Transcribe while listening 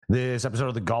This episode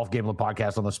of the Golf Gambling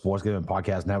Podcast on the Sports Gambling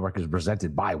Podcast Network is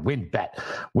presented by WynnBET.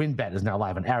 WynnBET is now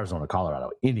live in Arizona, Colorado,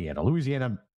 Indiana,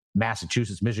 Louisiana,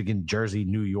 Massachusetts, Michigan, Jersey,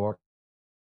 New York,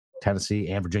 Tennessee,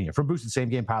 and Virginia. From boosted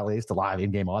same-game parlays to live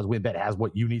in-game odds, WynnBET has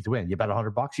what you need to win. You bet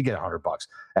 $100, you get $100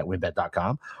 at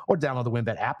WynnBET.com, or download the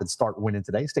WynnBET app and start winning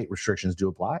today. State restrictions do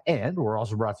apply. And we're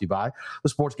also brought to you by the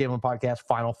Sports Gambling Podcast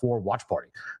Final Four Watch Party.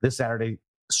 This Saturday,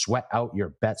 sweat out your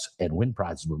bets and win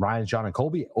prizes with Ryan, John, and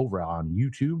Colby over on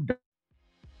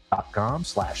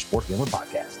YouTube.com/Sports Gambling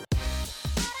Podcast.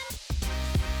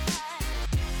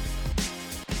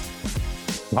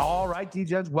 All right,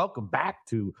 DJs, welcome back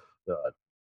to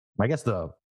we're going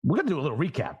to do a little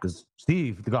recap because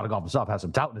Steve, the God of Golf himself, has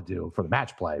some touting to do for the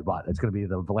match play, but it's going to be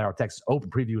the Valero Texas Open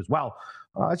preview as well.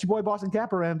 It's your boy Boston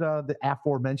Capper and the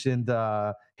aforementioned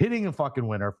hitting a fucking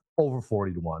winner over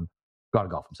 40-1. God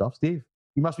of Golf himself. Steve,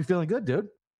 you must be feeling good, dude.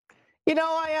 You know,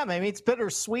 I am. I mean, it's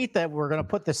bittersweet that we're going to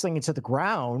put this thing into the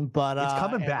ground, but it's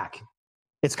coming back.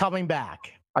 It's coming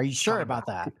back. Are you sure about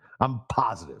that? I'm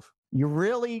positive. You're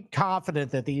really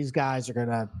confident that these guys are going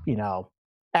to,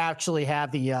 actually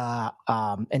have the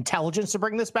intelligence to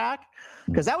bring this back?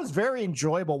 Because that was very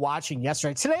enjoyable watching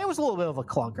yesterday. Today was a little bit of a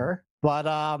clunker, but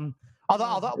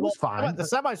although it was fine. The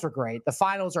semis were great. The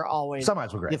finals are always a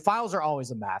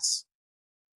mess.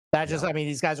 That just, I mean,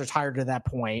 these guys are tired to that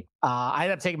point. I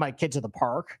ended up taking my kid to the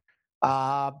park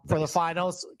for the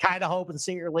finals, kind of hoping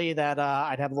secretly that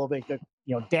I'd have a little bit of,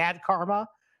 dad karma.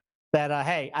 That,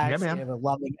 hey, I actually have a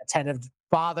loving, attentive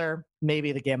father.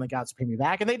 Maybe the gambling gods will pay me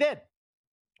back. And they did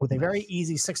with a very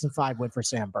easy 6-5 win for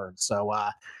Sam Burns. So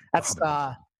that's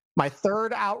my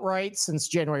third outright since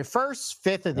January 1st,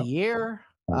 fifth of the year.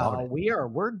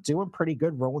 We're doing pretty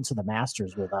good rolling to the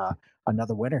Masters with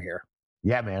another winner here.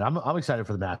 Yeah, man, I'm excited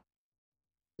for the match.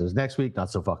 Next week,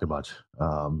 not so fucking much.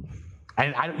 And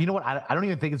you know what? I don't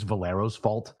even think it's Valero's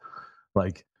fault.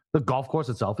 Like, the golf course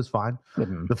itself is fine.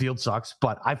 Mm-hmm. The field sucks,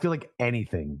 but I feel like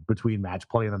anything between match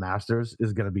play and the Masters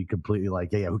is going to be completely like,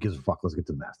 yeah, who gives a fuck? Let's get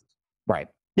to the Masters. Right.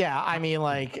 Yeah. I mean,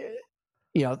 like,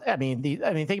 think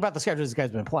about the schedule these guys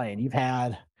have been playing. You've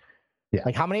had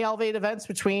like how many elevated events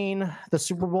between the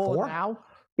Super Bowl 4? And now?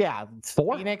 Yeah.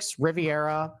 4? Phoenix,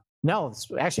 Riviera. No, it's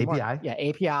actually API. More. Yeah.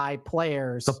 API,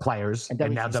 players. The players. And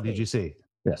now WGC.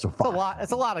 Yeah, so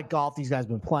it's a lot of golf these guys have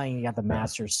been playing. You got the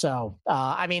Masters. So,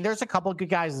 there's a couple of good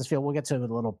guys in this field. We'll get to it in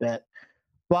a little bit.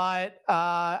 But,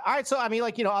 all right. So,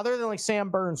 other than like Sam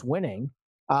Burns winning,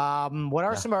 what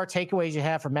are some of our takeaways you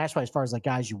have from match play as far as like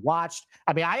guys you watched?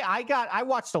 I mean, I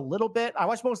watched a little bit. I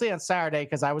watched mostly on Saturday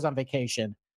because I was on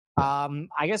vacation.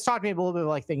 I guess talk to me a little bit of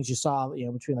like things you saw,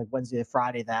 between like Wednesday and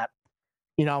Friday that,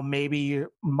 maybe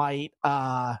you might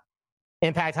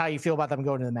impact how you feel about them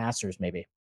going to the Masters, maybe.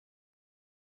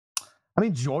 I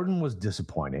mean, Jordan was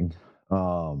disappointing.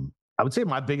 I would say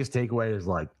my biggest takeaway is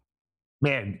like,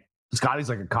 man, Scotty's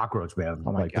like a cockroach, man.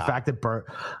 Oh my God. The fact that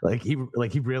he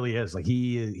really is like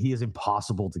he is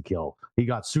impossible to kill. He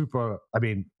got super. I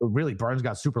mean, really, Burns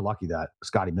got super lucky that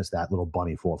Scotty missed that little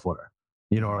bunny 4-footer.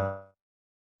 You know what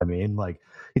I mean? Like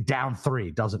down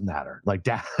 3 doesn't matter. Like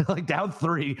down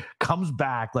 3 comes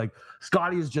back. Like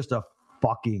Scotty is just a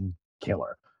fucking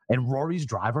killer, and Rory's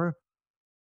driver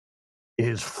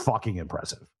is fucking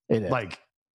impressive. It is. Like,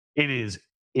 it is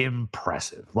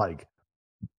impressive. Like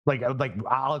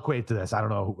I'll equate to this. I don't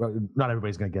know. Not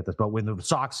everybody's going to get this, but when the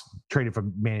Sox traded for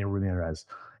Manny Ramirez,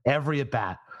 every at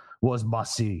bat was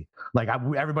must see. Like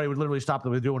everybody would literally stop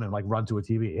what they're doing and like run to a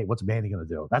TV. Hey, what's Manny going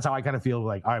to do? That's how I kind of feel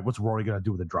like, all right, what's Rory going to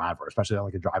do with a driver, especially on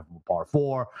like a drivable par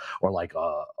 4 or like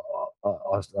a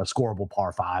scoreable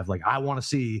par 5. Like I want to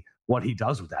see what he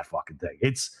does with that fucking thing.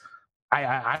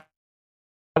 I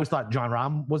always thought John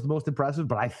Rahm was the most impressive,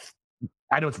 but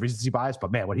I know it's recency bias,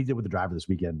 but man, what he did with the driver this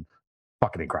weekend,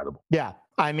 fucking incredible. Yeah.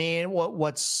 I mean,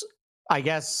 what's, I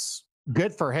guess,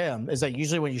 good for him is that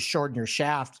usually when you shorten your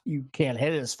shaft, you can't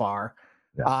hit it as far.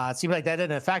 Yeah. It seems like that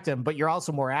didn't affect him, but you're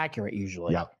also more accurate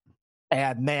usually. Yep.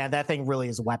 And man, that thing really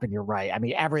is a weapon. You're right. I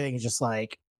mean, everything is just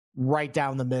like right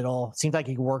down the middle. It seems like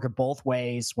he could work it both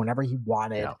ways whenever he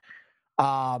wanted.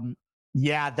 Yeah.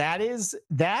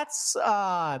 That's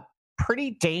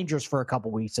pretty dangerous for a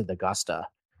couple weeks at Augusta.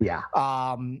 Yeah.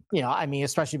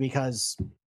 Especially because,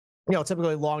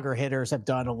 typically longer hitters have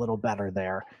done a little better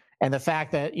there. And the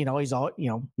fact that,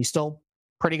 he's still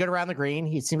pretty good around the green.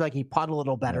 He seemed like he putted a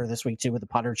little better this week too with the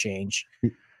putter change.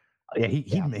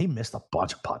 He missed a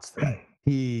bunch of putts today.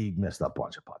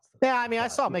 Yeah, I mean, I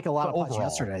saw him make a lot of putts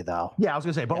yesterday, though. Yeah, I was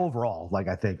gonna say, but overall, like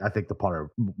I think the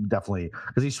putter definitely,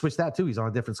 because he switched that too. He's on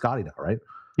a different Scotty now, right?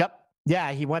 Yep.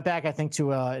 Yeah, he went back, I think,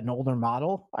 to an older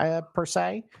model per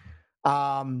se.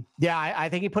 Yeah, I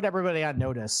think he put everybody on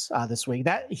notice this week.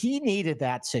 That he needed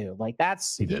that too. Like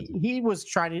he was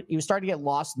starting to get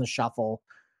lost in the shuffle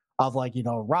of like,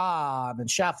 Rom and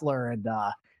Scheffler, and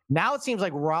now it seems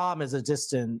like Rom is a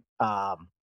distant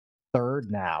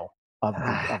third now of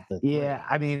the yeah.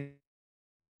 I mean,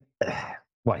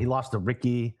 what, he lost to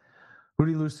Ricky. Who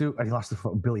did he lose to? He lost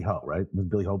to Billy Ho, right? Was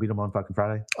Billy Ho beat him on fucking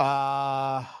Friday?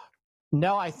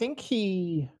 No, I think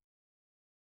he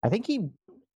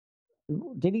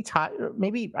did he tie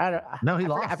maybe I don't No, he I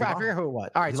lost. forget, I forget who it was.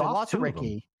 All right, so he lost to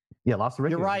Ricky. Yeah, lost to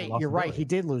Ricky. You're right. You're right. He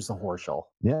did lose to Horschel.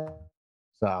 Yeah.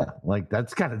 So like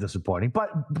that's kind of disappointing.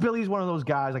 But Billy's one of those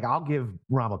guys, like I'll give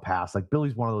Rom a pass. Like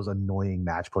Billy's one of those annoying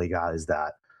match play guys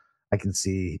that I can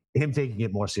see him taking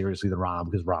it more seriously than Rom,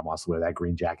 because Rom wants to wear that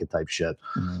green jacket type shit.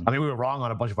 Mm. I mean, we were wrong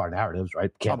on a bunch of our narratives,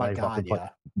 right? Cantlay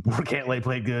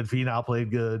played good. Finau played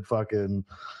good. Fucking,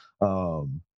 I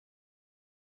don't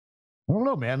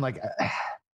know, man. Like,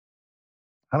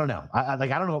 I don't know. I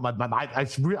don't know what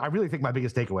I really think my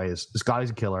biggest takeaway is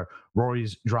Scotty's a killer.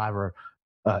 Rory's driver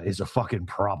is a fucking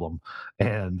problem.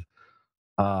 And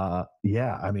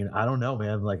yeah, I mean, I don't know,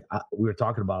 man. Like we were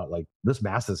talking about it, like this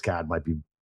Masters card might be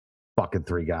fucking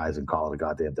 3 guys and call it a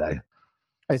goddamn day.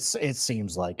 It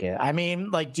seems like it. I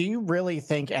mean, like, do you really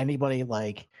think anybody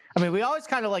like? I mean, we always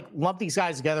kind of like lump these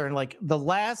guys together, and like the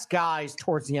last guys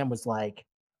towards the end was like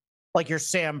your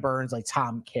Sam Burns, like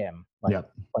Tom Kim, like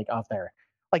up there.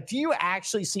 Like, do you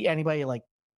actually see anybody like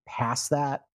past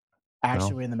that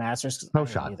actually in the Masters? No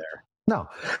shot either. No.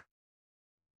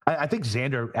 I think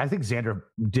Xander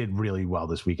did really well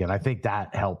this weekend. I think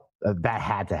that helped. That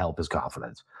had to help his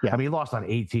confidence. Yeah. I mean, he lost on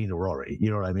 18 to Rory.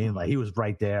 You know what I mean? Like he was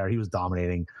right there. He was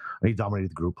dominating. He dominated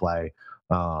the group play.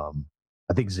 I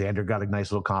think Xander got a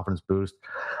nice little confidence boost.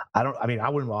 I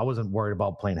wasn't worried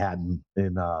about playing Hatton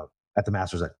in at the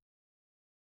Masters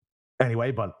anyway.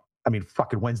 But I mean,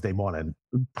 fucking Wednesday morning,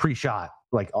 pre-shot,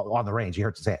 like on the range, he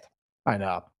hurts his hand. I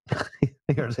know.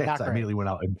 He hurt his hand. So I immediately went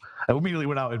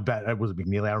out and bet. It was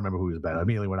McNeely. I don't remember who he was betting. I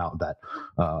immediately went out and bet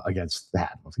against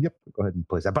Hatton. I was like, yep, go ahead and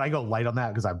place that. But I go light on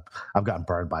that because I've gotten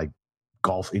burned by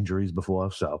golf injuries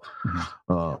before. So,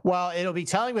 well, it'll be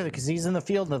telling with it because he's in the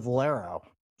field in the Valero.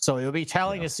 So it'll be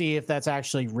telling to see if that's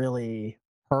actually really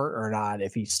hurt or not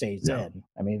if he stays in.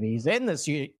 I mean, if he's in this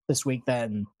week,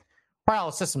 then probably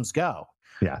all systems go.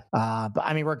 Yeah. But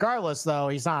I mean, regardless, though,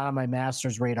 he's not on my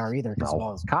Masters radar either because of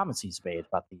all his comments he's made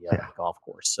about the golf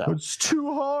course. So it's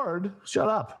too hard. Shut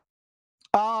up.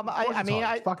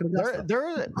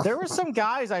 There were some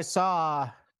guys I saw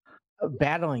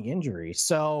battling injuries.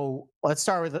 So let's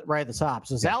start with right at the top.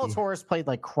 So Zalatoris played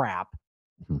like crap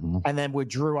and then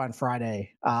withdrew on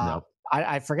Friday.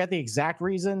 I forget the exact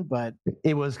reason, but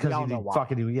it was because we all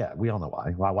know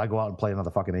why. Why go out and play another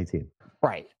fucking 18?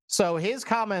 Right. So his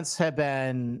comments have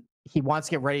been he wants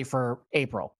to get ready for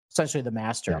April, essentially the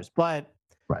Masters. But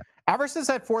ever since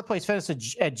that 4th place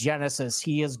finish at Genesis,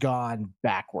 he has gone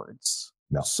backwards.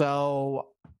 So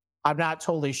I'm not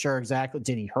totally sure exactly.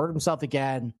 Did he hurt himself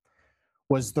again?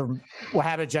 What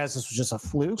happened at Genesis was just a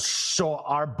fluke? So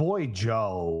our boy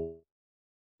Joe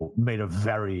made a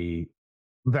very,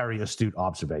 very astute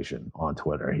observation on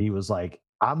Twitter. He was like,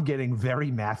 I'm getting very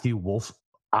Matthew Wolf.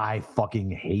 I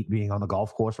fucking hate being on the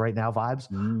golf course right now vibes.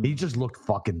 He just looked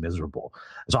fucking miserable.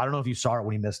 So I don't know if you saw it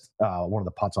when he missed one of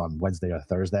the putts on Wednesday or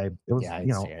Thursday. It was,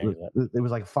 it was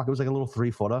like fuck. It was like a little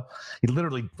 3-footer. He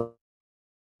literally,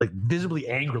 like visibly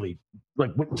angrily,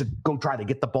 like went to go try to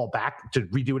get the ball back to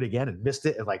redo it again and missed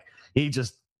it. And like he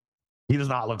does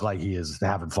not look like he is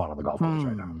having fun on the golf course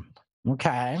right now.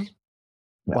 Okay. Yeah.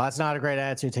 Well, that's not a great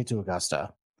attitude to take to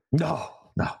Augusta. No.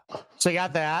 So you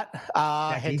got that.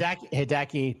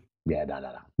 Hideki. Yeah,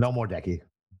 no. No more Decky.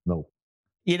 No.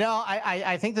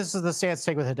 I think this is the stance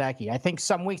to take with Hideki. I think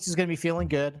some weeks he's going to be feeling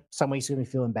good. Some weeks he's going to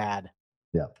be feeling bad.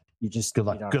 Yeah. You just good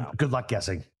luck. Good luck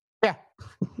guessing. Yeah.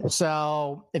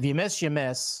 So if you miss, you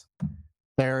miss.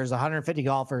 There's 150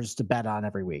 golfers to bet on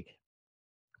every week.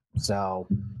 So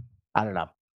I don't know.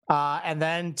 And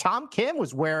then Tom Kim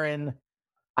was wearing,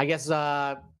 I guess,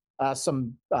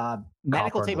 some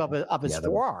medical tape up his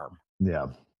forearm. Yeah.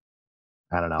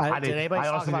 I don't know. Did anybody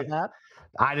talk about that?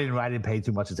 I didn't pay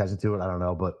too much attention to it. I don't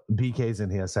know, but BK's in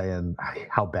here saying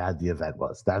how bad the event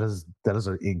was. That is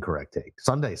an incorrect take.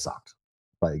 Sunday sucked.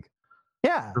 Like,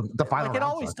 yeah, the final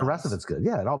round sucked. The rest of it's good.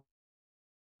 Yeah,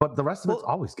 but the rest of it's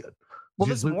always good. Well,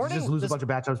 just lose a bunch of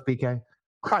matchups, BK.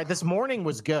 All right, this morning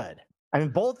was good. I mean,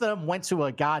 both of them went to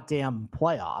a goddamn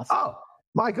playoff. Oh,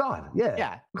 my God. Yeah.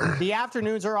 Yeah. The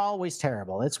afternoons are always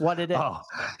terrible. It's what it is. Oh,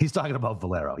 he's talking about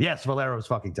Valero. Yes, Valero is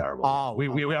fucking terrible. Oh, we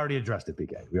already addressed it,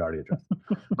 BK. We already addressed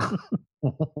it.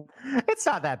 It's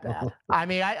not that bad. I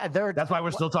mean, That's why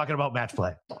we're still talking about match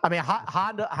play. I mean,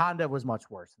 Honda was much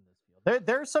worse in this field.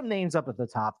 There's some names up at the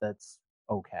top that's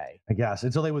okay. I guess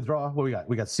until they withdraw. What we got?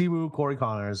 We got Siwoo, Corey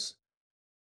Connors.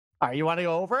 All right, you want to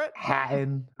go over it?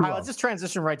 Hatton. All right, let's just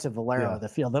transition right to Valero, the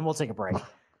field. Then we'll take a break.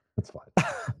 That's fine.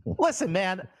 Listen,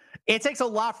 man, it takes a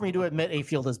lot for me to admit a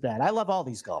field is bad. I love all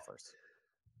these golfers,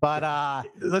 but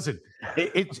listen,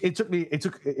 it took me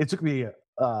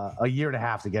a year and a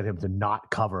half to get him to not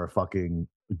cover a fucking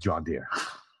John Deere.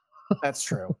 That's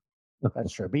true.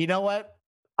 That's true. But you know what?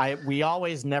 We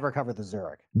always never cover the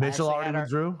Zurich. Mitchell already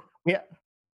withdrew. Yeah.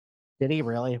 Did he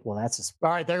really? Well, that's just all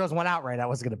right. There goes one outright. I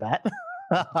was going to bet.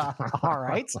 All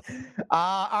right.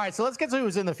 All right. So let's get to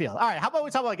who's in the field. All right. How about we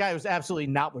talk about a guy who's absolutely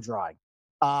not withdrawing?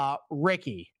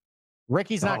 Ricky.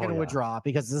 Ricky's not going to withdraw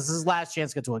because this is his last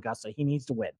chance to get to Augusta. He needs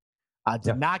to win.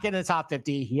 Did not get in the top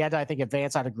 50. He had to, I think,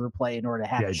 advance out of group play in order to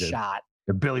have a shot.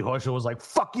 And Billy Horschel was like,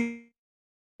 "Fuck you,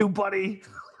 buddy."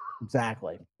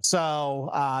 Exactly. So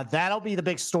that'll be the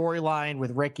big storyline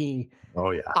with Ricky.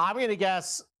 Oh, yeah. I'm going to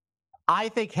guess. I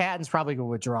think Hatton's probably going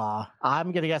to withdraw.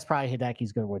 I'm going to guess probably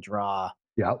Hideki's going to withdraw.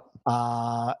 Yep.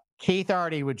 Keith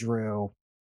already withdrew.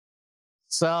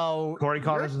 So Corey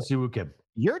Connors and Siwoo Kim.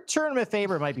 Your tournament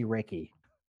favorite might be Ricky,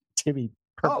 to be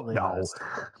perfectly honest.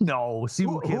 No,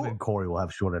 Siwoo Kim and Corey will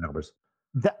have shorter numbers.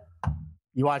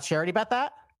 You want charity bet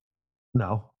that?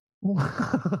 No.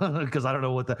 Because I don't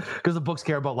know because the books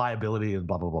care about liability and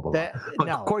blah, blah, blah, blah. But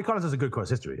no. Corey Connors has a good course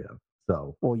history here.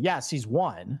 So. Well, yes, he's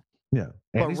won. Yeah.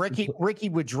 But Ricky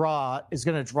is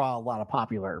going to draw a lot of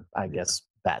popular, I guess,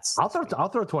 bets. I'll throw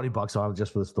 $20 on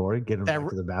just for the story, get him back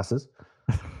to the masses.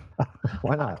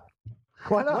 Why not?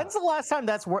 Why not? When's the last time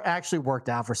that's actually worked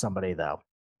out for somebody though?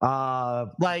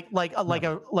 Like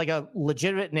a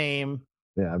legitimate name.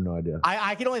 Yeah, I have no idea.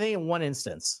 I can only think of one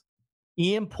instance.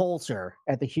 Ian Poulter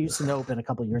at the Houston Open a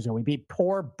couple of years ago. We beat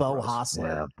poor Bo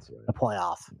Hostler in the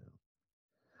playoff.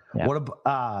 Yeah.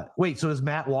 What? Wait. So does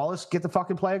Matt Wallace get to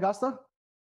fucking play Augusta?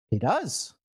 He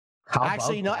does.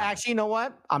 Actually, you know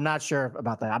what? I'm not sure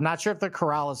about that. I'm not sure if the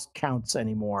Corrales counts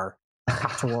anymore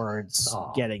towards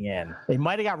getting in. They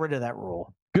might have got rid of that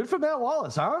rule. Good for Matt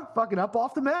Wallace, huh? Fucking up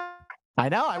off the mat. I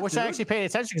know. I wish I actually paid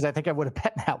attention because I think I would have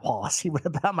bet Matt Wallace. He would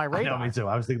have been on my radar. I know, me too.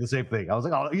 I was thinking the same thing. I was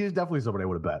like, oh, he's definitely somebody I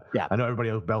would have bet. Yeah. I know everybody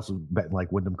else was betting like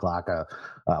Wyndham Clark.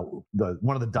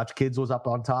 One of the Dutch kids was up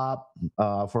on top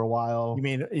for a while. You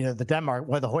mean the Denmark,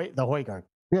 the Højgaard?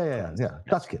 Yeah.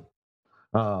 Dutch kid.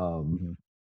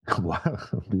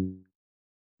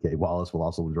 Okay, Wallace will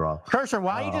also withdraw. Kershaw,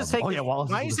 why don't you just take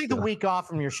the week off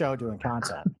from your show doing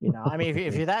content? I mean,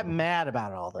 if you're that mad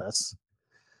about all this.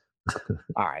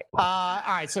 All right.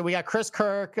 So we got Chris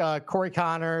Kirk, Corey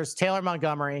Connors, Taylor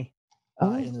Montgomery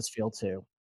in this field too.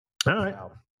 All right.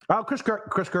 So, Chris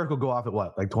Kirk will go off at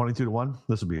what, like 22-1?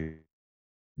 This is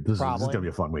gonna be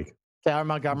a fun week. Taylor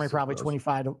Montgomery probably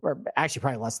 25 or actually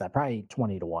probably less than that, probably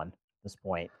 20-1 at this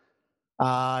point.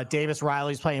 Davis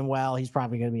Riley's playing well. He's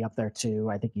probably going to be up there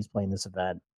too. I think he's playing this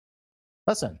event.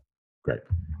 Listen, great.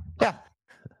 Yeah,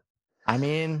 I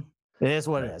mean, it is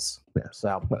what it is. Yeah.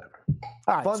 So whatever.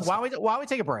 All right. So why don't we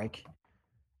take a break,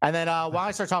 and then why don't I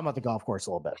start talking about the golf course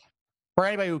a little bit for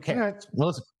anybody who cares? Right. Well,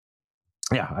 listen.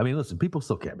 Yeah, I mean, listen. People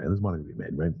still care, man. There's money to be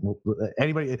made, right?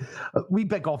 Anybody, we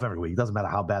bet golf every week. It doesn't matter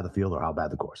how bad the field or how bad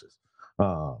the course is.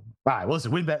 All right. Well,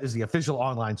 listen, WynnBET is the official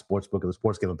online sports book of the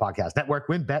Sports Gambling Podcast Network.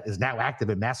 WynnBET is now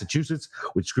active in Massachusetts,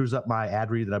 which screws up my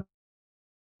ad read that I've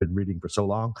been reading for so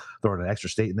long. Throwing an extra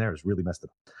state in there is really messed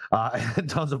up. And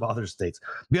tons of other states.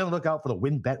 Be on the lookout for the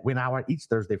WynnBET Win Hour each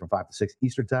Thursday from 5 to 6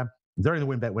 Eastern Time. During the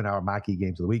WynnBET Win Hour, my key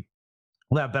games of the week,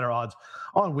 we'll have better odds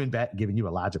on WynnBET, giving you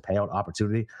a larger payout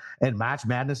opportunity. And March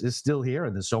Madness is still here,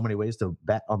 and there's so many ways to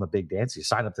bet on the big dance. You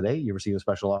sign up today, you receive a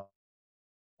special offer.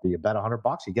 You bet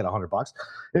 $100, you get $100.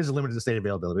 There's a limited state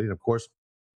availability. And of course,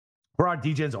 for our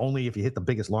DJs only, if you hit the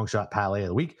biggest long shot parlay of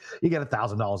the week, you get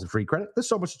 $1,000 in free credit. There's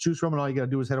so much to choose from, and all you got to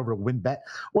do is head over to WynnBET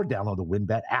or download the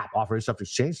WynnBET app. Offer is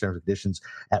subject to change. Terms and conditions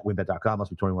at WynnBET.com.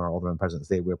 Must be 21 or older and present in the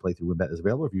state where playthrough WynnBET is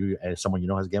available. If you someone you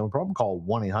know has a gambling problem, call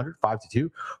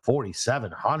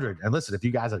 1-800-522-4700. And listen, if you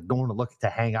guys are going to look to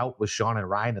hang out with Sean and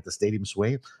Ryan at the Stadium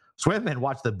Swim and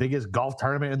watch the biggest golf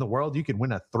tournament in the world, you can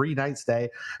win a 3-night stay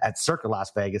at Circa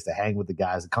Las Vegas to hang with the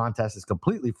guys. The contest is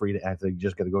completely free to enter. You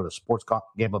just got to go to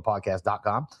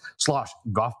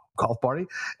sportsgamblingpodcast.com/golf party.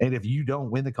 And if you don't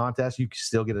win the contest, you can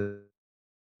still get a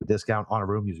discount on a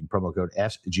room using promo code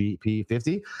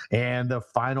SGP50. And the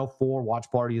Final Four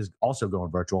watch party is also going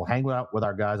virtual. Hang out with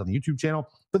our guys on the YouTube channel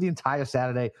for the entire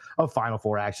Saturday of Final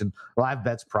Four action, live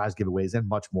bets, prize giveaways, and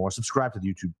much more. Subscribe to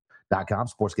the YouTube.com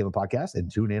Sports Gambling Podcast and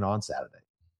tune in on Saturday.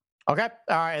 Okay.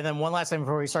 All right. And then one last thing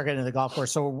before we start getting into the golf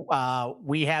course. So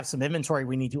we have some inventory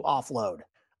we need to offload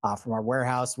from our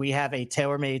warehouse. We have a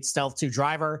tailor-made Stealth 2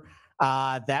 driver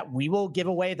that we will give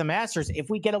away at the Masters if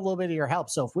we get a little bit of your help.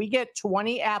 So if we get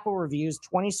 20 Apple reviews,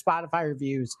 20 Spotify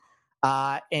reviews,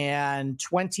 and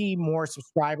 20 more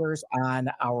subscribers on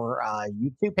our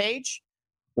YouTube page,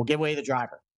 we'll give away the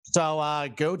driver. So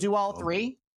go do all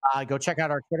three. Go check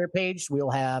out our Twitter page.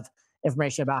 We'll have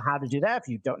information about how to do that if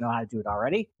you don't know how to do it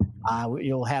already.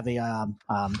 You'll have a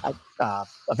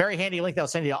very handy link that'll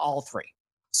send you to all three.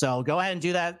 So go ahead and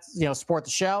do that. Support the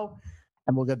show,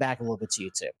 and we'll get back a little bit to you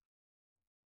too.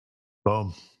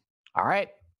 Boom. All right.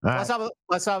 Let's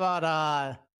talk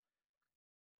about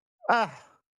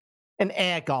an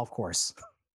ant golf course.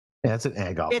 Yeah, it's an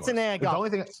ant golf. It's an ant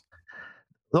golf.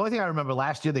 The only thing I remember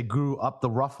last year, they grew up the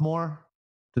rough more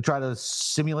to try to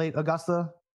simulate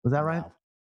Augusta. Was that right?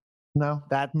 No,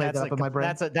 that's made that like up in my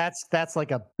brain. That's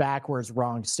like a backwards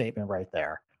wrong statement right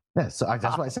there. Yeah, so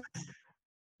that's what I said.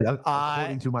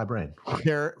 According to my brain.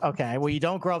 Okay. Well, you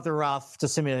don't grow up the rough to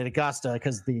simulate Augusta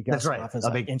because the Augusta rough is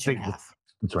an inch and a half.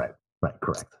 That's right. Right.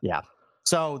 Correct. Yeah.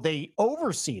 So they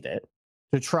overseed it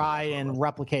to try and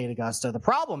replicate Augusta. The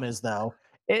problem is, though,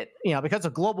 because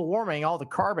of global warming, all the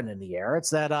carbon in the air,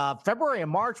 it's that February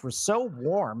and March were so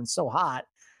warm and so hot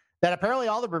that apparently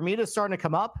all the Bermuda's starting to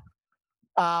come up.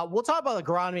 We'll talk about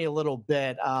agronomy a little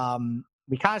bit.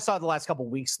 We kind of saw the last couple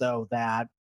of weeks, though, that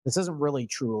this isn't really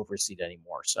true overseed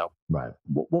anymore. So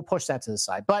we'll push that to the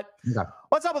side. But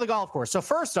what's up with the golf course? So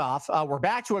first off, we're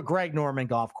back to a Greg Norman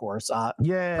golf course.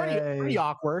 Pretty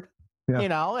awkward,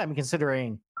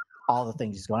 considering all the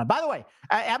things he's going on. By the way,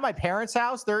 at my parents'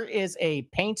 house, there is a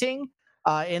painting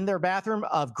in their bathroom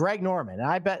of Greg Norman.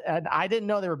 And I didn't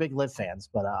know they were big Live fans,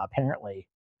 but apparently.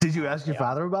 Did you ask your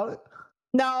father about it?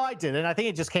 No, I didn't. I think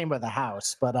it just came with the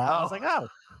house. But I was like, oh,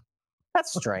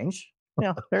 that's strange.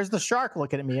 There's the shark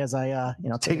looking at me as I,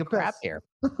 take a crap here.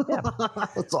 Yeah,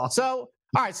 that's awesome. So,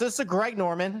 all right. So this is Greg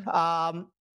Norman.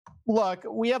 Look,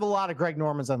 we have a lot of Greg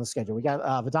Normans on the schedule. We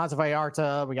got Vedanta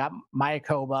Vallarta. We got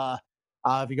Mayakoba.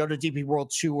 If you go to DP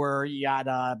World Tour, you got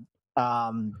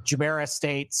Jumeirah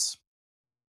Estates.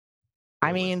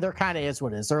 I mean, there kind of is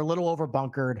what it is. They're a little over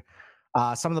bunkered.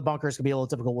 Some of the bunkers can be a little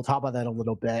difficult. We'll talk about that a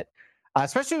little bit.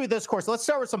 Especially with this course. Let's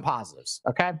start with some positives,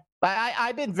 okay?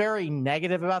 I've been very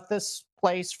negative about this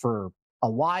place for a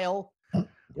while. Yep.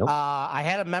 I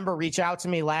had a member reach out to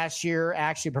me last year,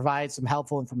 actually provide some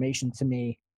helpful information to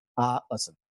me.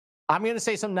 Listen, I'm going to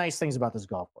say some nice things about this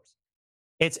golf course.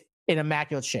 It's in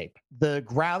immaculate shape. The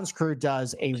grounds crew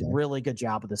does a really good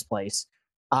job of this place.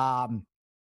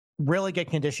 Really good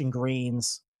condition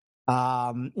greens.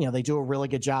 They do a really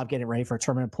good job getting ready for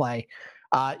tournament play.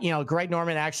 Greg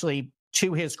Norman actually,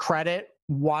 to his credit,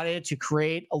 wanted to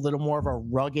create a little more of a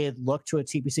rugged look to a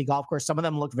TPC golf course. Some of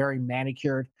them look very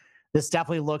manicured. This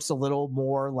definitely looks a little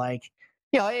more like,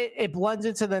 it blends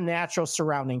into the natural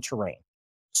surrounding terrain.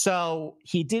 So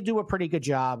he did do a pretty good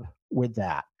job with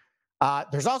that.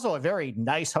 There's also a very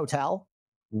nice hotel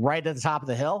right at the top of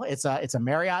the hill. It's a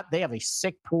Marriott. They have a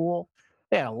sick pool.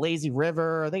 They got a lazy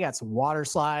river. They got some water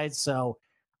slides. So,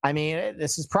 I mean,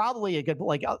 this is probably a good,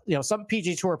 some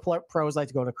PG Tour pros like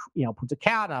to go to, Punta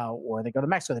Cana, or they go to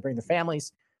Mexico. They bring their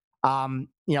families.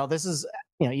 This is,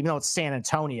 even though it's San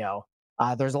Antonio,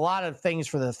 there's a lot of things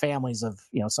for the families of,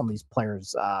 some of these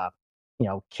players,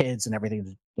 kids and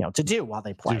everything, to do while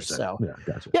they play. So,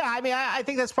 gotcha. I mean, I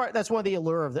think that's one of the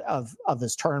allure of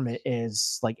this tournament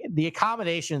is like the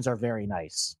accommodations are very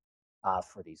nice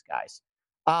for these guys.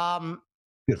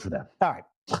 Good for them. All right.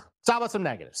 Let's talk about some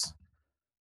negatives.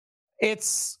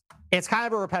 It's kind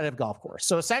of a repetitive golf course.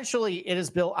 So essentially it is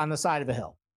built on the side of a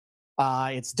hill.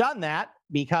 It's done that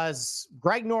because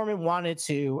Greg Norman wanted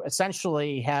to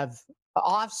essentially have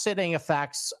offsetting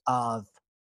effects of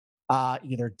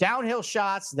either downhill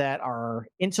shots that are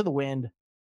into the wind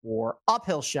or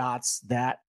uphill shots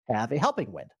that have a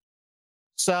helping wind.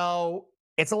 So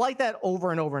it's like that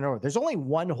over and over and over. There's only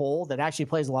one hole that actually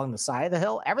plays along the side of the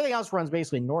hill. Everything else runs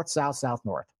basically north, south, south,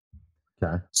 north.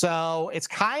 Okay. So it's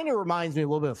kind of reminds me a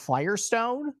little bit of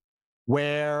Firestone,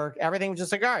 where everything was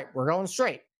just like, all right, we're going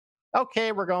straight.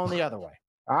 Okay, we're going the other way.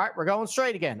 All right, we're going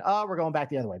straight again. Oh, we're going back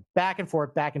the other way. Back and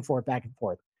forth, back and forth, back and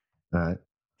forth. All right.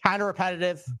 Kind of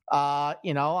repetitive. A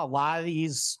lot of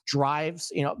these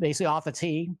drives, basically off the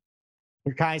tee,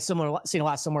 you're kind of seeing a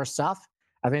lot of similar stuff.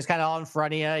 I think it's kind of all in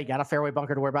front of you. You got a fairway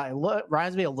bunker to worry about. It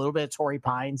reminds me a little bit of Torrey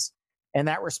Pines in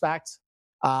that respect.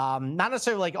 Not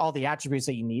necessarily like all the attributes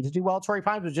that you need to do well at Torrey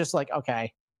Pines, but just like,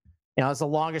 okay, it's the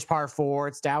longest par 4.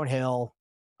 It's downhill.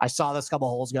 I saw this a couple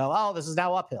holes ago. Oh, this is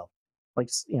now uphill. Like,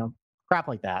 crap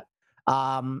like that.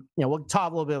 We'll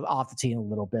talk a little bit off the tee in a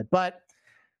little bit, but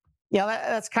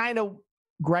that's kind of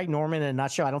Greg Norman in a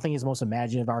nutshell. I don't think he's the most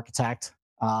imaginative architect.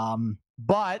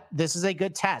 But this is a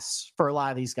good test for a lot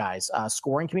of these guys.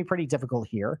 Scoring can be pretty difficult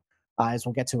here, as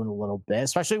we'll get to in a little bit,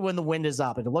 especially when the wind is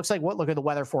up. And it looks like, look at the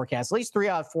weather forecast, at least 3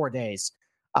 out of 4 days,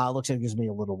 looks like there's going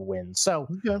to be a little wind. So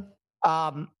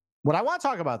what I want to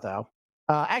talk about, though,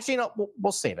 actually,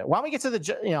 we'll save it. Why don't we get to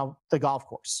the golf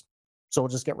course? So we'll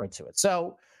just get right to it.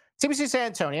 So TPC San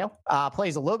Antonio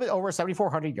plays a little bit over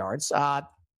 7,400 yards.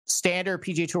 Standard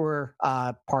PGA Tour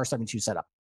par 72 setup.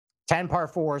 10 par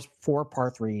 4s, 4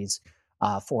 par 3s,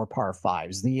 4 par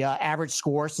 5s. The average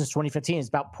score since 2015 is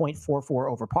about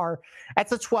 0.44 over par.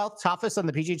 That's the 12th toughest on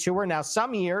the PGA Tour. Now,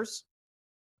 some years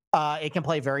it can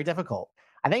play very difficult.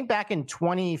 I think back in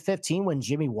 2015 when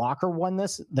Jimmy Walker won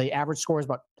this, the average score is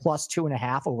about plus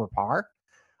 2.5 over par.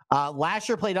 Last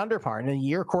year played under par. And in the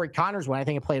year Corey Connors won, I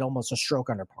think it played almost a stroke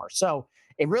under par. So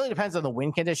it really depends on the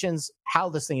wind conditions, how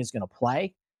this thing is going to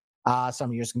play.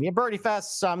 Some years can be a birdie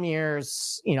fest. Some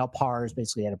years, par is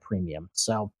basically at a premium.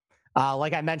 So,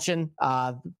 like I mentioned,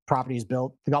 the property is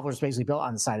built. The golf course is basically built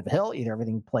on the side of a hill. Either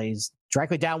everything plays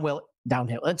directly downhill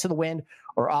into the wind,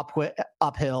 or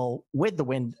uphill with the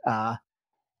wind.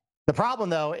 The problem,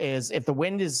 though, is if the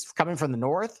wind is coming from the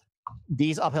north,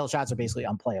 these uphill shots are basically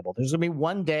unplayable. There's going to be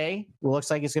one day it looks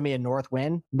like it's going to be a north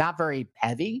wind, not very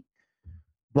heavy,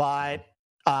 but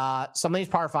some of these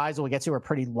par 5s that we'll get to are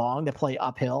pretty long to play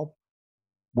uphill.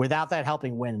 Without that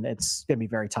helping wind, it's going to be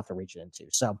very tough to reach it into.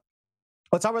 So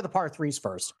let's talk about the par 3s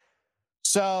first.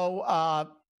 So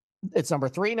it's number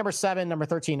 3, number 7, number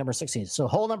 13, number 16. So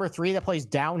hole number 3 that plays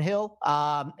downhill.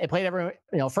 It played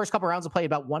first couple rounds it played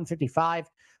about 155.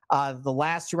 The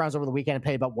last 2 rounds over the weekend it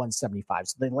played about 175.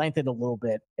 So they lengthened a little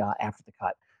bit after the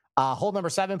cut. Hole number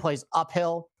 7 plays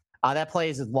uphill. That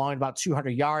plays long about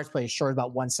 200 yards, plays short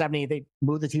about 170. They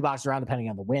move the tee box around depending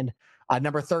on the wind.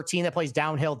 Number 13 that plays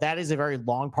downhill. That is a very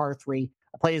long par 3.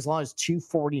 It played as long as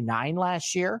 249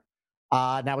 last year.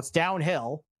 Now it's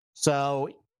downhill. So,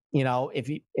 if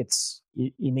you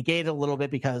negate it a little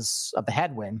bit because of the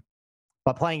headwind,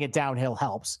 but playing it downhill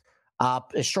helps.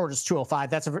 As short as 205.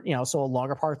 That's a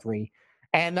longer par 3.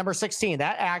 And number 16,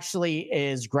 that actually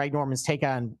is Greg Norman's take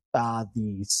on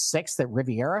the 6th at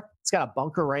Riviera. It's got a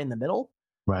bunker right in the middle.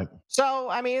 Right. So,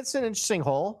 it's an interesting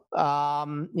hole.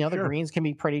 The greens can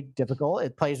be pretty difficult.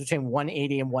 It plays between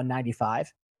 180 and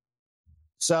 195.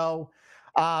 So,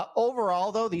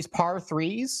 overall, though, these par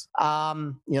 3s,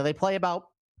 they play about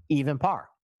even par.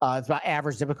 It's about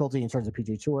average difficulty in terms of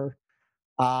PGA Tour.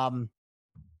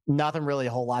 Nothing really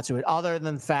a whole lot to it other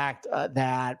than the fact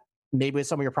that maybe with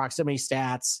some of your proximity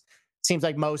stats, it seems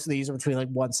like most of these are between like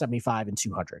 175 and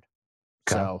 200.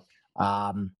 Okay. So,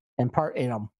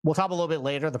 we'll talk a little bit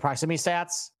later. The proximity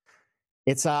stats,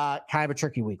 it's kind of a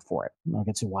tricky week for it. I'll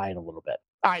get to why in a little bit.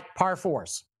 All right, par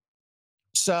 4s.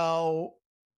 So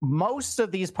most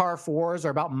of these par 4s are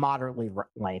about moderately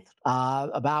length.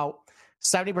 About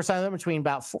 70% of them between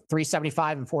about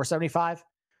 375 and 475.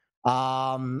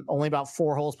 Only about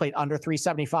 4 holes played under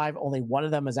 375. Only one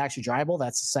of them is actually drivable.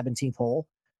 That's the 17th hole.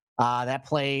 That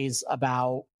plays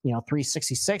about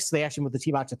 366. They actually moved the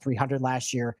tee box to 300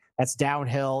 last year. That's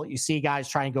downhill. You see guys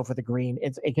try and go for the green.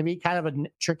 It can be kind of a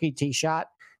tricky tee shot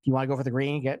if you want to go for the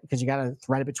green, because you got to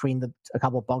thread it between a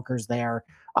couple of bunkers there.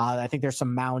 I think there's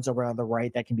some mounds over on the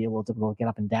right that can be a little difficult to get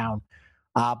up and down.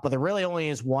 But there really only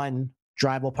is one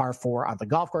drivable par 4 on the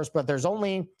golf course. But there's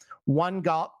only one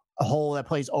hole that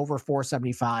plays over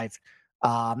 475,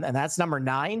 and that's number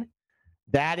 9.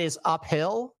 That is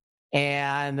uphill,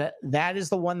 and that is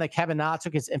the one that Kevin Na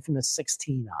took his infamous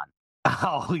 16 on.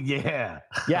 Oh yeah,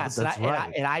 yes, that's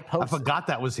right. And I posted. I forgot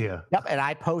that was here. Yep, and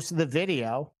I posted the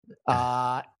video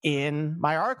in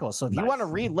my article. So if you want to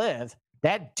relive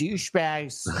that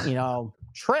douchebag's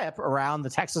trip around the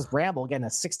Texas Bramble, getting a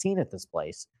 16 at this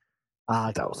place,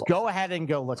 go ahead and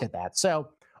go look at that. So.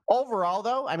 Overall,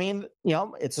 though,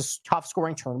 it's a tough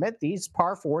scoring tournament. These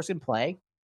par 4s can play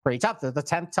pretty tough. They're the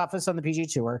 10th toughest on the PGA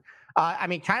Tour.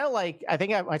 Kind of like, I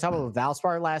think I talked about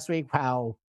Valspar last week,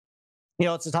 how,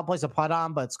 it's a tough place to putt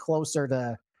on, but it's closer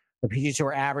to the PGA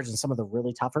Tour average and some of the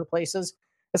really tougher places.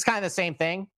 It's kind of the same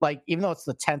thing. Like, even though it's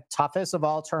the 10th toughest of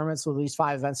all tournaments with these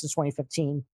 5 events since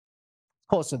 2015,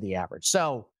 closer to the average.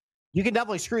 So you can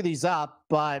definitely screw these up,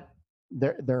 but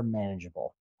they're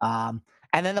manageable.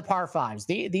 And then the par 5s.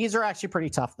 These are actually pretty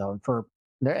tough, though,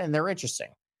 and they're interesting.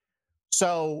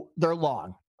 So they're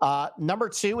long. Number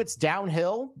 2, it's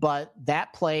downhill, but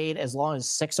that played as long as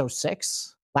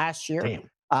 606 last year. Damn.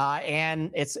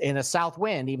 And it's in a south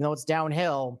wind, even though it's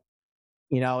downhill.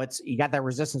 You got that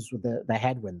resistance with the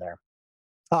headwind there.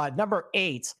 Number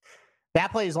 8,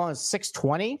 That plays as long as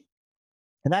 620,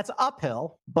 and that's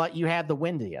uphill, but you have the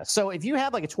wind to you. So if you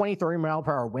have like a 23 mile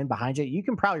per hour wind behind you, you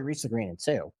can probably reach the green in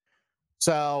two.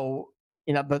 So,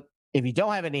 but if you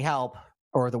don't have any help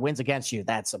or the wind's against you,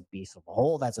 that's a beast of a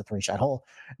hole. That's a 3-shot hole.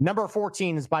 Number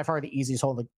 14 is by far the easiest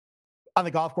hole on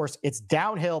the golf course. It's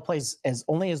downhill, plays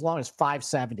only as long as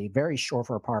 570, very short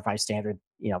for a par 5 standard.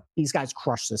 These guys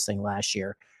crushed this thing last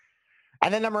year.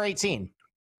 And then number 18,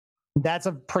 that's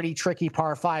a pretty tricky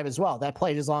par 5 as well. That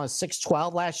played as long as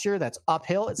 612 last year. That's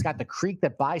uphill. It's got the creek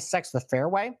that bisects the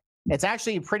fairway. It's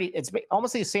actually it's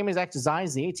almost the same exact design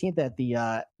as the 18th at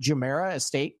the Jumeirah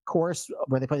Estate course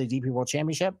where they play the DP World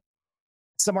Championship.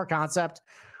 Similar concept,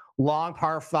 long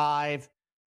par 5,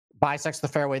 bisects the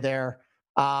fairway there.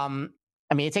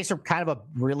 It takes a kind of a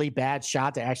really bad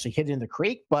shot to actually hit it in the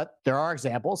creek, but there are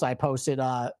examples. I posted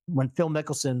when Phil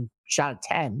Mickelson shot a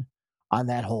 10 on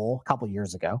that hole a couple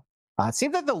years ago. It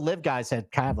seemed like the live guys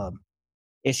had kind of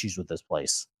issues with this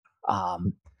place.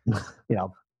 Put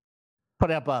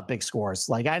up big scores.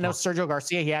 Like I know Sergio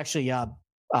Garcia, he actually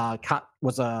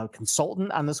was a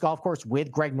consultant on this golf course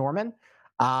with Greg Norman.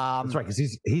 That's right, because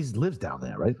he lives down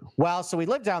there, right? Well, so he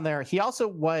lived down there. He also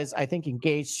was, I think,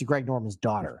 engaged to Greg Norman's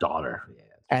daughter. Yeah.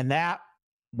 And that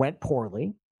went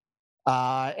poorly.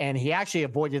 And he actually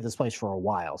avoided this place for a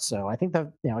while. So I think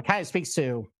that, it kind of speaks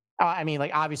to,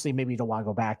 obviously maybe you don't want to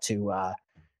go back to,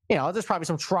 there's probably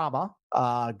some trauma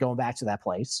going back to that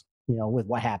place, with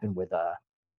what happened with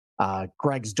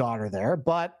Greg's daughter there.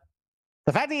 But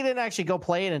the fact that he didn't actually go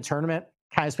play in a tournament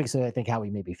kind of speaks to, I think, how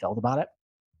he maybe felt about it.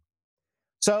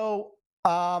 So,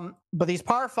 but these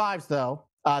par 5s, though,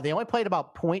 they only played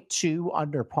about 0.2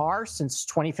 under par since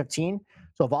 2015.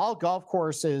 So of all golf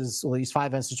courses, well, these 5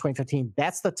 events since 2015,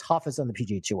 that's the toughest on the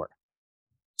PGA Tour.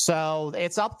 So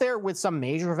it's up there with some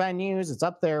major venues. It's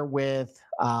up there with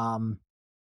a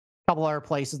couple other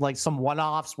places, like some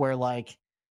one-offs where,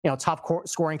 tough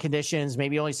scoring conditions,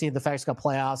 maybe only see the FedEx Cup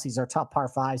playoffs. These are tough par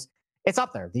 5s. It's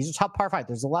up there. These are tough par 5s.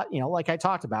 There's a lot, like I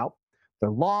talked about.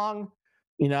 They're long,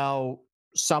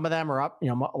 some of them are up,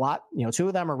 a lot, 2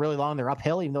 of them are really long. They're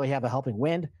uphill, even though you have a helping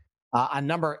wind. On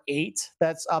number 8,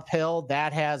 that's uphill.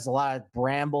 That has a lot of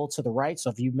bramble to the right. So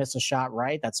if you miss a shot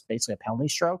right, that's basically a penalty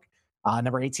stroke.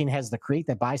 Number 18 has the creek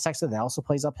that bisects it. That also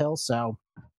plays uphill. So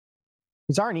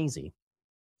these aren't easy.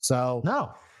 So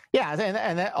no, yeah,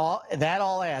 and that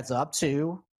all adds up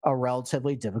to a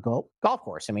relatively difficult golf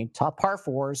course. Tough par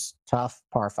 4s, tough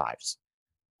par 5s.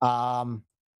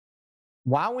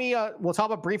 Why don't we'll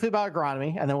talk briefly about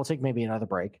agronomy, and then we'll take maybe another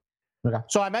break. Okay.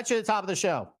 So I mentioned at the top of the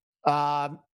show,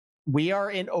 we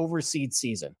are in overseed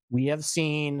season. We have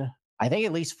seen, I think,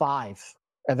 at least 5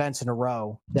 events in a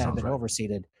row that have been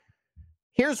overseeded.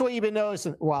 Here's what you've been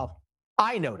noticing. Well,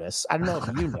 I notice. I don't know if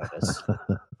you notice.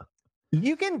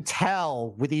 You can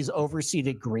tell with these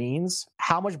overseeded greens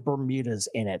how much Bermuda's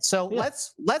in it. So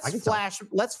let's flash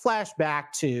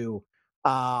back to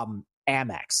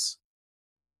Amex.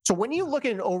 So when you look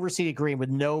at an overseeded green with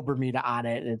no Bermuda on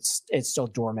it, it's still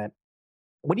dormant.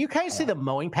 When you kind of see the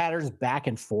mowing patterns back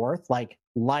and forth, like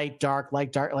light, dark,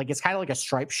 like it's kind of like a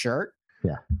striped shirt.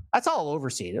 Yeah, that's all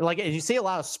overseeded. Like you see a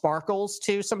lot of sparkles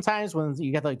too. Sometimes when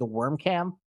you get like the worm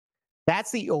cam,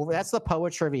 that's the Poa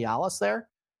trivialis there.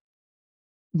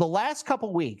 The last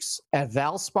couple weeks at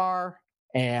Valspar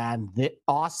and the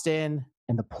Austin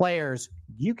and the Players,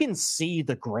 you can see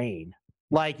the grain.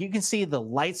 Like you can see the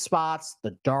light spots,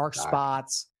 the dark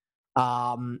spots.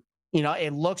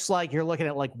 It looks like you're looking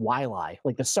at like Wiley,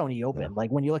 like the Sony Open. Yeah.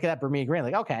 Like when you look at that Bermuda green,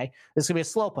 like, okay, this is gonna be a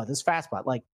slow putt, this is fast putt.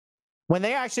 Like when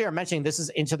they actually are mentioning this is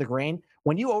into the grain,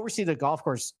 when you oversee the golf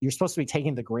course, you're supposed to be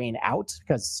taking the grain out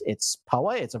because it's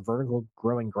POA, it's a vertical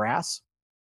growing grass.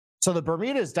 So the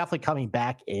Bermuda is definitely coming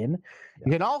back in. Yeah.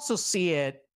 You can also see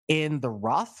it in the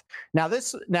rough. Now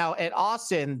at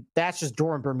Austin, that's just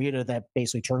dormant Bermuda that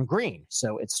basically turned green.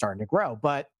 So it's starting to grow.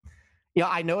 But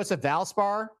I noticed at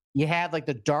Valspar, you had like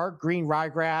the dark green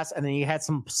ryegrass, and then you had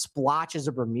some splotches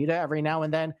of Bermuda every now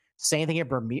and then. Same thing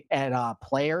at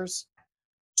Players.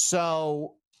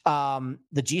 So the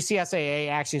GCSAA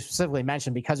actually specifically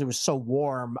mentioned because it was so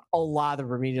warm, a lot of the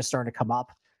Bermuda is starting to come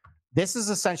up. This is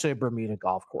essentially a Bermuda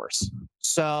golf course.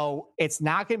 So it's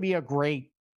not going to be a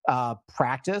great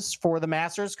practice for the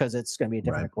Masters because it's going to be a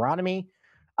different agronomy.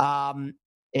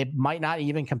 It might not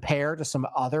even compare to some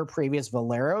other previous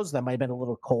Valeros that might have been a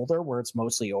little colder where it's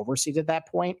mostly overseeded at that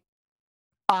point.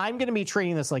 I'm going to be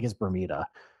treating this like it's Bermuda.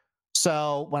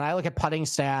 So when I look at putting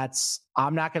stats,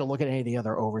 I'm not going to look at any of the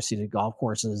other overseeded golf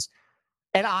courses.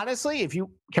 And honestly,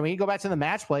 can we go back to the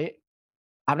match play?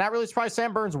 I'm not really surprised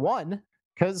Sam Burns won.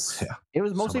 because it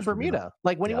was mostly Bermuda.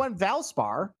 Like when he won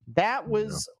Valspar, that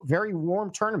was very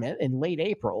warm tournament in late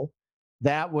April.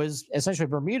 That was essentially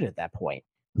Bermuda at that point.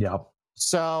 Yeah.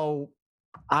 So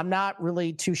I'm not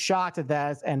really too shocked at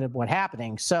that ended up what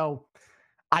happening. So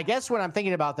I guess when I'm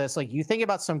thinking about this, like you think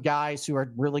about some guys who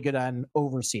are really good on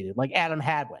overseeded, like Adam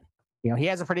Hadwin. You know, he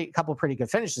has a couple pretty good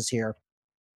finishes here.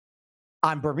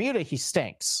 On Bermuda, he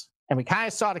stinks. And we kind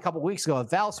of saw it a couple of weeks ago at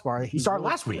Valspar. He started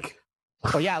last week.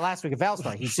 Oh, yeah, last week at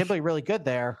Valspar. He's simply really good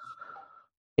there.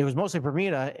 It was mostly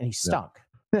Bermuda, and he stunk.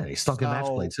 Yeah, he stunk in match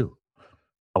play, too.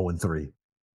 0-3.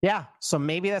 Yeah, so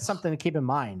maybe that's something to keep in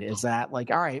mind is that,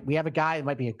 like, all right, we have a guy that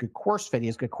might be a good course fit. He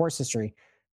has good course history,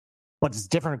 but it's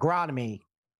different agronomy.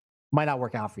 Might not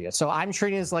work out for you. So I'm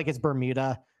treating this like it's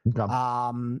Bermuda.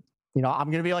 Okay. You know, I'm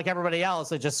going to be like everybody else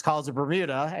that just calls it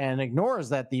Bermuda and ignores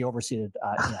that the overseeded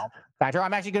factor.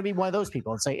 I'm actually going to be one of those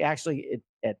people and say, actually,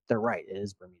 they're right. It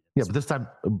is Bermuda. Yeah,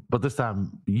 but this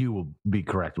time you will be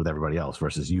correct with everybody else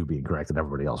versus you being correct and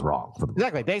everybody else wrong.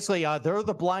 Exactly. Basically, they're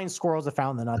the blind squirrels that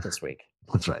found the nut this week.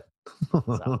 That's right. All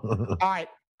right.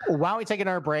 Why don't we take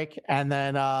another break and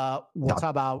then we'll talk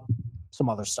about some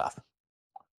other stuff.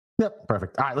 Yep,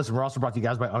 perfect. All right, listen, we're also brought to you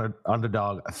guys by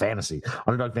Underdog Fantasy.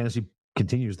 Underdog Fantasy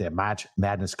continues their Match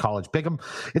Madness College Pick'em.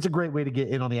 It's a great way to get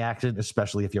in on the action,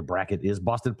 especially if your bracket is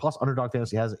busted. Plus, Underdog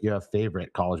Fantasy has your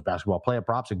favorite college basketball player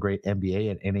props and great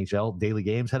NBA and NHL daily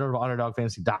games. Head over to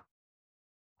UnderdogFantasy.com.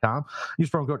 Use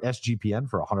promo code SGPN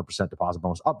for 100% deposit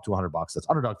bonus up to $100. That's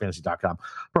UnderdogFantasy.com.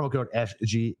 Promo code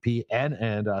SGPN.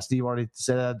 And Steve already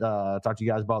said, talked to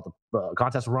you guys about the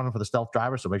contest we're running for the Stealth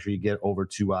Driver. So make sure you get over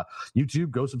to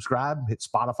YouTube, go subscribe, hit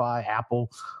Spotify,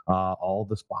 Apple, all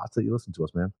the spots that you listen to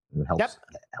us, man. It helps. Yep.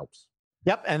 It helps.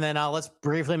 Yep. And then let's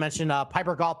briefly mention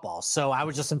Piper golf balls. So I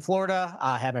was just in Florida.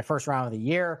 I had my first round of the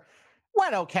year.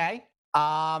 Went okay.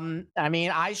 I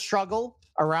mean, I struggle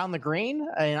around the green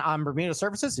and on Bermuda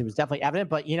surfaces. It was definitely evident,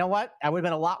 but you know what? I would have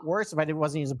been a lot worse if I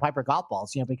wasn't using Piper golf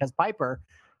balls, because Piper,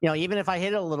 even if I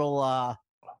hit it a little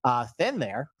thin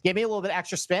there, gave me a little bit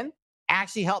extra spin,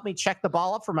 actually helped me check the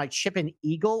ball up for my chip and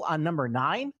eagle on number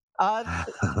 9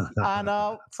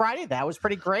 on Friday. That was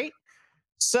pretty great.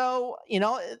 So,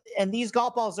 and these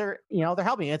golf balls are, they're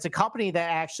helping. It's a company that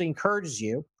actually encourages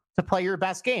you to play your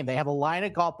best game. They have a line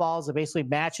of golf balls that basically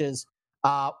matches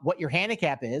what your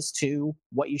handicap is to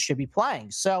what you should be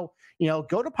playing. So,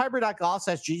 go to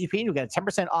piper.golf/GGP and you'll get a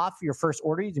 10% off your first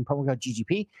order using promo code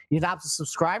GGP. You can opt to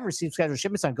subscribe and receive scheduled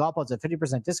shipments on golf balls at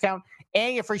 50% discount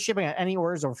and get free shipping on any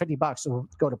orders over $50. So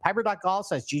go to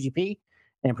piper.golf/GGP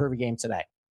and improve your game today.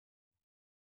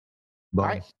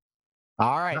 Boom.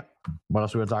 All right. What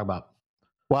else are we going to talk about?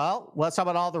 Well, let's talk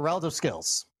about all the relative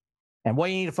skills and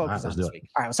what you need to focus on this week.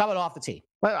 All right, let's talk about off the tee.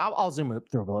 Well, I'll zoom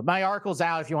through a little. My article's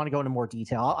out if you want to go into more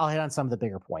detail. I'll hit on some of the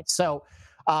bigger points. So,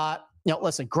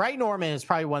 listen, Greg Norman is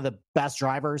probably one of the best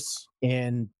drivers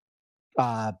in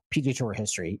PGA Tour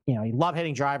history. He loved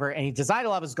hitting driver, and he designed a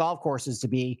lot of his golf courses to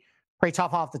be pretty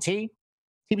tough off the tee.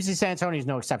 TPC San Antonio is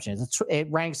no exception.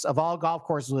 It ranks of all golf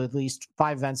courses with at least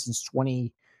 5 events since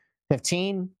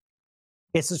 2015.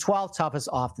 It's the 12th toughest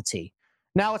off the tee.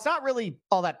 Now, it's not really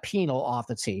all that penal off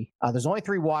the tee. There's only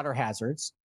 3 water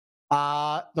hazards.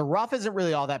 The rough isn't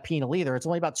really all that penal either. It's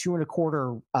only about 2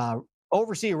 1/4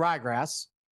 overseas ryegrass.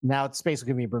 Now it's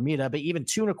basically going to be Bermuda, but even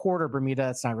 2 1/4 Bermuda,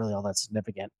 it's not really all that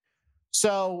significant.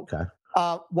 So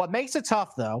what makes it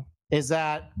tough, though, is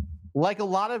that like a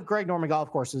lot of Greg Norman golf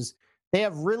courses, they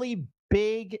have really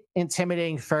big,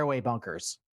 intimidating fairway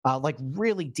bunkers, like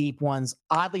really deep ones,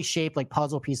 oddly shaped like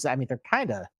puzzle pieces. I mean, they're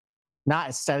kind of not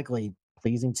aesthetically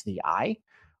pleasing to the eye,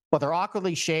 but they're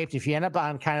awkwardly shaped. If you end up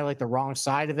on kind of like the wrong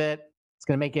side of it, it's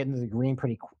going to make it into the green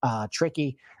pretty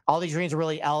tricky. All these greens are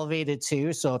really elevated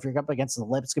too. So if you're up against the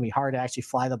lip, it's going to be hard to actually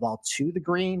fly the ball to the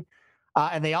green.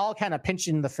 And they all kind of pinch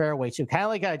in the fairway too. Kind of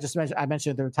like I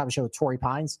mentioned at the top of the show with Torrey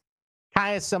Pines,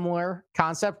 kind of similar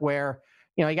concept where,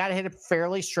 you got to hit it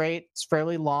fairly straight. It's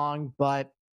fairly long,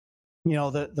 but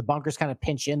the bunkers kind of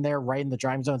pinch in there right in the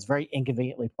driving zone. It's very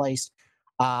inconveniently placed.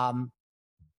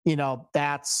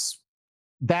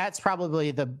 That's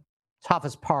probably the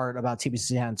toughest part about TPC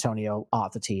San Antonio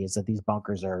off the tee is that these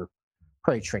bunkers are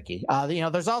pretty tricky.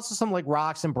 There's also some like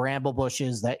rocks and bramble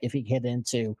bushes that if you hit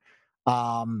into,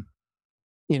 that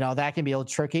can be a little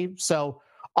tricky. So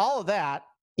all of that,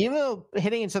 even though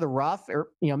hitting into the rough or,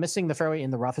 missing the fairway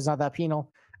in the rough is not that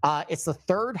penal, it's the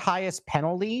 3rd highest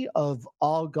penalty of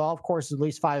all golf courses, at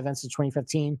least 5 events in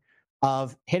 2015,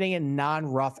 of hitting in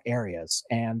non-rough areas.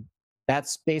 And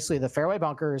that's basically the fairway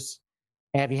bunkers.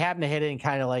 And if you happen to hit it in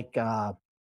kind of like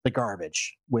the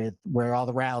garbage with where all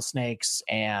the rattlesnakes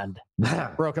and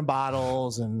broken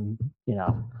bottles and,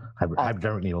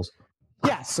 hypodermic needles.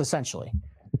 Yes, essentially.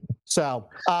 So,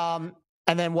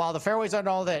 and then while the fairways aren't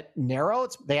all that narrow,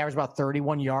 they average about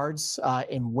 31 yards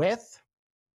in width.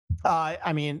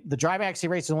 I mean, the driving accuracy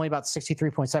rate is only about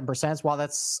 63.7%. While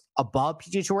that's above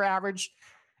PGA Tour average,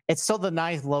 it's still the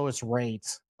ninth lowest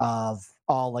rate of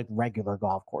all like regular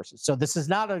golf courses. So this is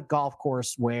not a golf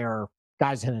course where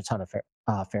guys hit a ton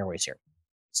of fairways here.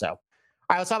 So, all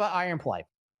right, let's talk about iron play.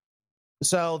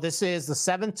 So this is the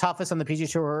seventh toughest on the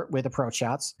PGA Tour with approach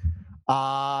shots.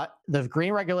 The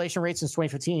green regulation rate since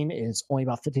 2015 is only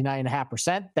about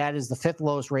 59.5%. That is the fifth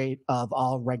lowest rate of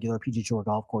all regular PGA Tour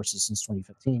golf courses since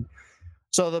 2015.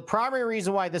 So the primary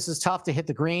reason why this is tough to hit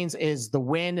the greens is the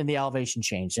wind and the elevation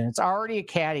change. And it's already a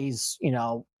caddy's,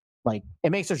 like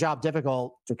it makes their job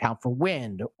difficult to account for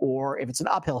wind, or if it's an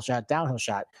uphill shot, downhill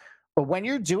shot. But when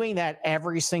you're doing that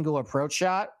every single approach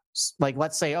shot, like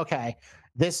let's say, okay,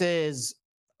 this is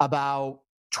about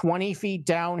 20 feet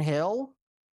downhill,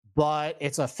 but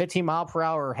it's a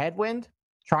 15-mile-per-hour headwind.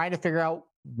 Trying to figure out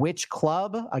which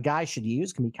club a guy should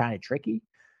use can be kind of tricky.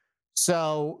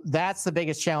 So that's the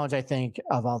biggest challenge, I think,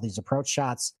 of all these approach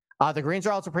shots. The greens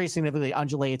are also pretty significantly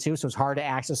undulated, too, so it's hard to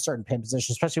access certain pin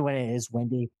positions, especially when it is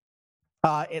windy.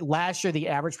 Last year, the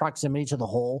average proximity to the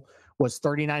hole was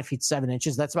 39 feet 7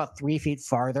 inches. That's about 3 feet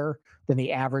farther than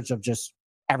the average of just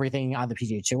everything on the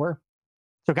PGA Tour.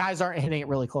 So guys aren't hitting it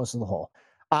really close to the hole.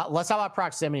 Let's talk about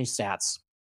proximity stats.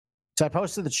 So I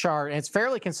posted the chart, and it's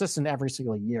fairly consistent every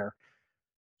single year.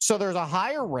 So there's a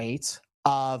higher rate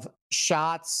of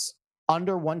shots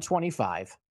under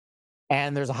 125,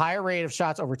 and there's a higher rate of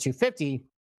shots over 250,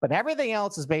 but everything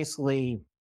else is basically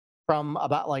from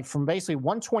basically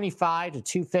 125 to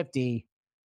 250.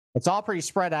 It's all pretty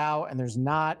spread out, and there's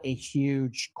not a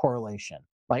huge correlation,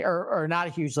 or not a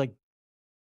huge like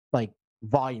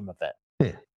volume of it.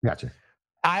 Yeah, gotcha.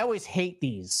 I always hate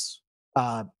these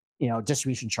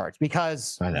distribution charts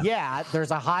because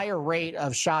there's a higher rate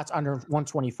of shots under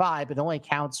 125, but it only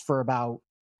accounts for about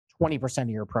 20% of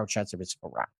your approach shots every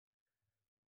single round.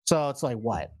 So it's like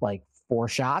what, like 4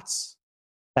 shots?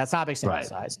 That's not a big sample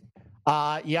size.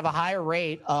 You have a higher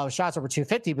rate of shots over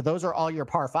 250, but those are all your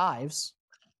par fives.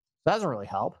 That doesn't really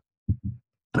help.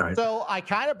 All right. So I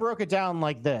kind of broke it down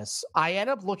like this. I end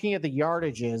up looking at the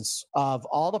yardages of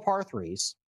all the par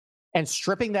threes and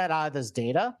stripping that out of this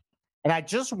data. And I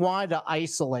just wanted to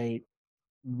isolate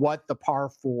what the par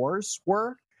fours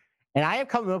were. And I have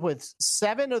come up with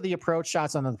 7 of the approach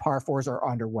shots on the par fours are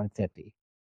under 150.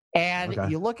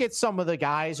 And you look at some of the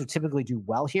guys who typically do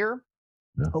well here.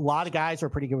 Yeah. A lot of guys are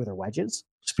pretty good with their wedges.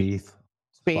 Spieth,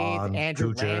 Bond,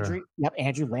 Andrew Kuchar. Landry. Yep,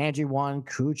 Andrew Landry won.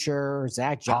 Kuchar,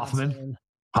 Zach Johnson.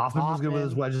 Hoffman was good with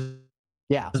his wedges.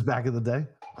 Yeah, just back in the day.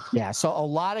 Yeah, so a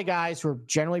lot of guys who are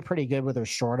generally pretty good with their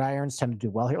short irons tend to do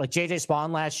well here. Like JJ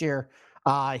Spawn last year,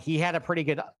 he had a pretty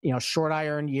good, short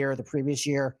iron year. The previous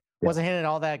year wasn't hitting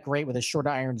all that great with his short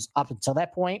irons up until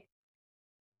that point.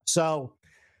 So,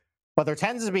 but there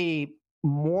tends to be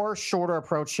more shorter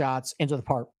approach shots into the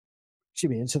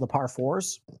par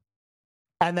fours.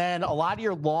 And then a lot of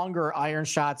your longer iron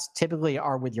shots typically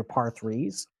are with your par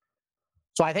threes.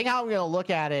 So I think how I'm going to look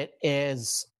at it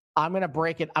is I'm going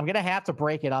to have to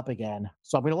break it up again.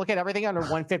 So I'm going to look at everything under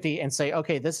 150 and say,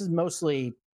 okay, this is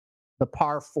mostly the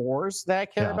par fours that I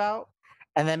care about.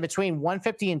 And then between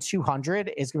 150 and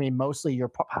 200 is going to be mostly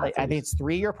your, I think it's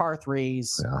 3 your par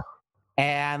threes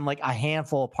and like a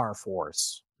handful of par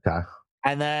fours. Okay.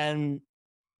 And then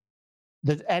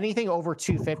anything over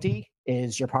 250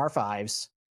 is your par fives.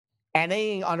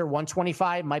 Anything under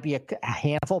 125 might be a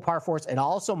handful of par fours. It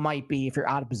also might be, if you're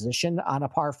out of position on a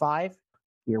par five,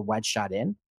 your wedge shot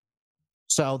in.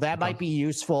 So that might be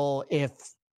useful if,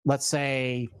 let's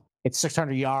say, it's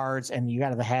 600 yards and you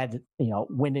got the head,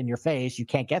 wind in your face, you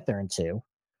can't get there in 2.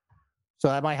 So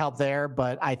that might help there.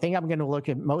 But I think I'm going to look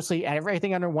at mostly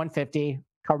everything under 150,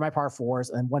 cover my par fours,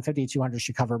 and 150 to 200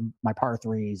 should cover my par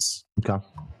threes. Okay.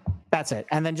 That's it.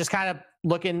 And then just kind of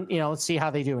looking, see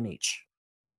how they do in each.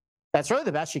 That's really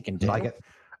the best you can do. Like it.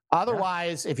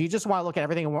 Otherwise, if you just want to look at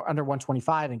everything under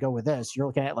 125 and go with this, you're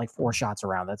looking at like 4 shots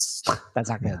around. That's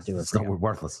not going to do it. It's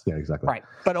worthless. Yeah, exactly. Right.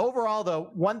 But overall, though,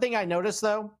 one thing I noticed,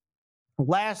 though,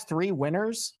 last 3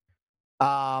 winners,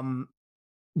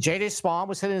 JJ Spawn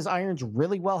was hitting his irons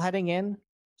really well heading in.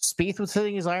 Spieth was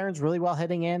hitting his irons really well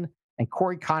heading in. And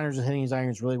Corey Connors was hitting his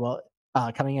irons really well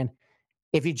coming in.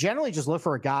 If you generally just look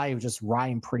for a guy who just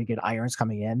riding pretty good irons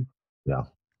coming in,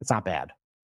 it's not bad.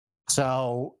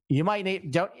 So you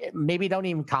might don't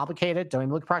even complicate it. Don't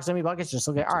even look at proximity buckets. Just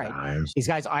look at, all right, these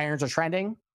guys' irons are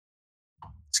trending.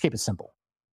 Let's keep it simple.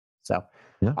 So,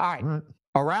 all right,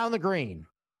 around the green,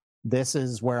 this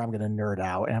is where I'm going to nerd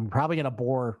out, and I'm probably going to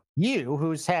bore you,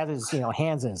 who's had his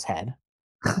hands in his head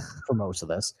for most of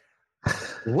this,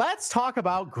 let's talk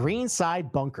about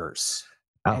greenside bunkers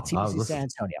at TBC San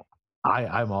Antonio.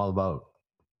 I'm all about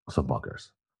some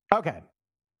bunkers. Okay.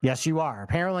 Yes, you are.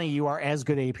 Apparently, you are as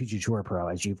good a PG Tour pro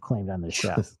as you've claimed on this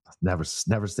show. Never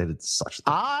stated such a thing.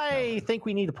 I think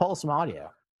we need to pull some audio.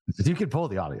 You can pull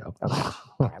the audio. Okay. All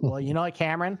right. Well, you know what,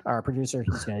 Cameron, our producer,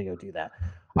 he's going to go do that.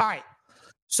 All right.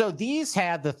 So these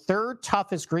had the third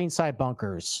toughest greenside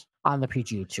bunkers on the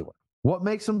PGA Tour. What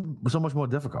makes them so much more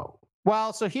difficult?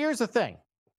 Well, so here's the thing.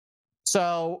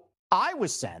 So I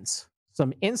was sent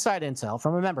some inside intel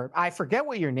from a member. I forget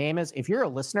what your name is. If you're a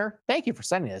listener, thank you for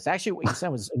sending this. Actually, what you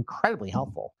sent was incredibly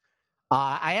helpful.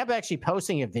 I am actually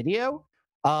posting a video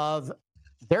of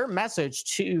their message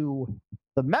to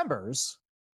the members,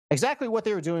 exactly what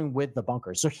they were doing with the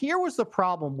bunkers. So here was the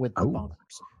problem with the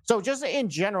bunkers. So just in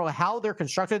general, how they're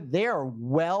constructed, they are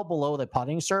well below the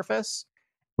putting surface.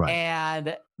 Right.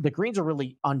 And the greens are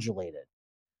really undulated.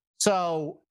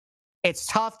 So it's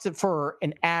tough for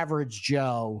an average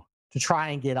Joe to try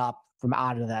and get up from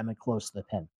out of them and close to the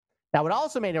pin. Now, what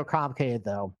also made it complicated,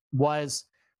 though, was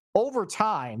over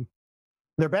time,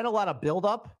 there have been a lot of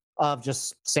buildup of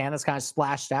just sand that's kind of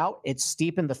splashed out. It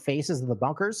steepened the faces of the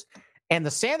bunkers. And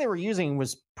the sand they were using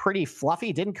was pretty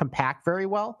fluffy, didn't compact very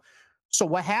well. So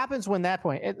what happens when that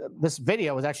point, this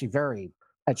video was actually very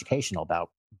educational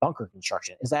about bunker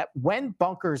construction, is that when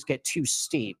bunkers get too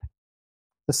steep,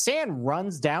 the sand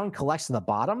runs down, collects to the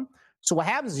bottom. So what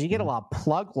happens is you get a lot of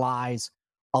plug lies,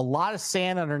 a lot of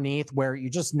sand underneath where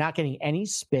you're just not getting any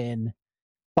spin.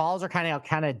 Balls are kind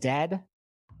of dead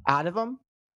out of them.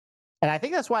 And I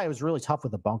think that's why it was really tough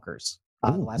with the bunkers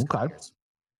the last couple years.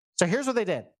 So here's what they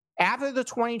did. After the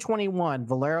 2021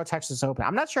 Valero Texas Open,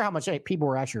 I'm not sure how much people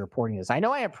were actually reporting this. I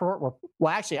know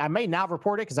I may not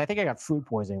report it because I think I got food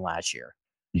poisoning last year.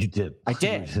 You did. I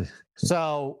did.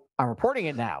 So I'm reporting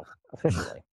it now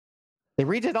officially. They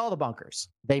redid all the bunkers.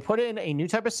 They put in a new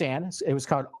type of sand. It's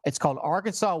called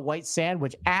Arkansas white sand,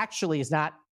 which actually is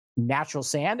not natural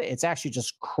sand. It's actually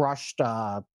just crushed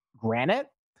granite.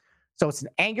 So it's an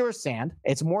angular sand.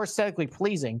 It's more aesthetically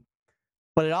pleasing,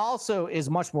 but it also is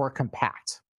much more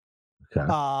compact. Okay.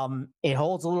 It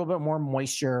holds a little bit more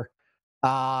moisture,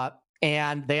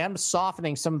 and they end up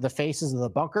softening some of the faces of the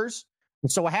bunkers.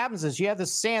 And so what happens is you have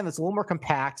this sand that's a little more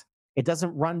compact. It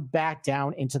doesn't run back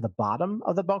down into the bottom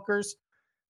of the bunkers.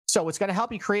 So it's going to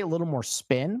help you create a little more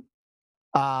spin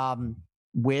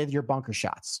with your bunker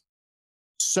shots.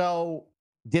 So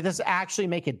did this actually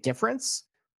make a difference?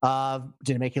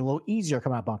 Did it make it a little easier to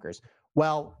come out bunkers?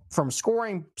 Well, from a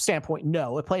scoring standpoint,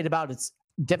 no. It played about its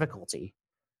difficulty.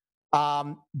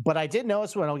 But I did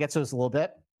notice, when I'll get to this a little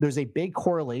bit, there's a big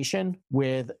correlation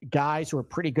with guys who are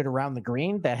pretty good around the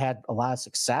green that had a lot of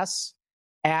success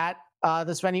at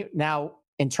this venue. Now,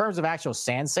 in terms of actual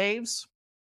sand saves,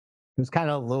 it was kind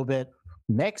of a little bit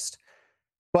mixed.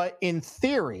 But in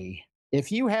theory,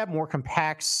 if you have more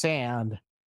compact sand,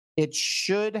 it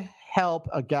should help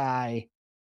a guy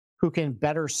who can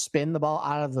better spin the ball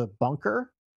out of the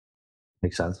bunker.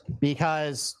 Makes sense.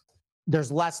 Because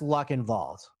there's less luck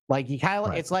involved. Like you kind of,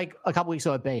 right. It's like a couple weeks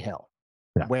ago at Bay Hill,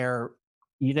 where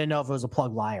you didn't know if it was a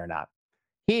plug lie or not.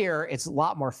 Here, it's a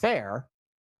lot more fair.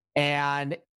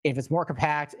 And if it's more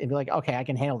compact, it'd be like, okay, I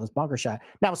can handle this bunker shot.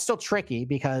 Now, it's still tricky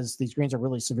because these greens are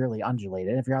really severely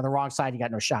undulated. If you're on the wrong side, you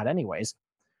got no shot anyways.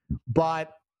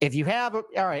 But if you have,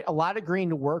 a lot of green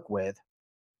to work with,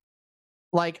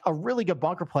 like a really good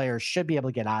bunker player should be able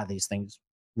to get out of these things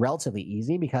relatively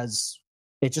easy because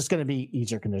it's just going to be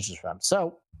easier conditions for them.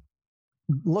 So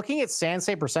looking at sand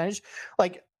save percentage,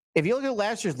 like if you look at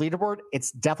last year's leaderboard,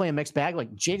 it's definitely a mixed bag.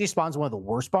 Like JD Spawn's one of the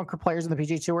worst bunker players in the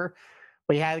PGA Tour,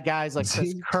 but you had guys like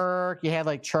Chris Kirk, you had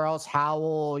like Charles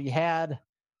Howell, you had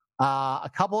a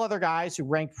couple other guys who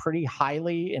ranked pretty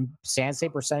highly in sand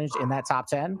save percentage in that top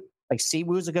 10. Like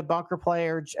Siwoo's a good bunker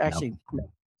player. Actually,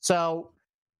 so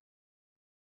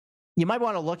you might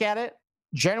want to look at it.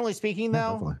 Generally speaking,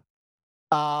 though,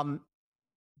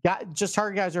 just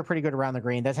target guys are pretty good around the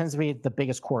green. That tends to be the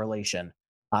biggest correlation.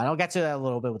 And I'll get to that a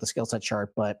little bit with the skill set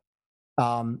chart, but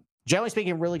generally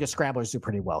speaking, really good scramblers do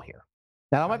pretty well here.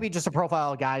 Now, that might be just a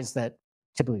profile of guys that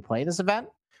typically play this event.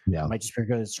 Yeah, it might just be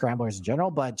good scramblers in general,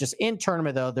 but just in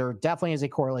tournament, though, there definitely is a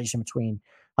correlation between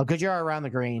how good you are around the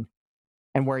green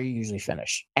and where you usually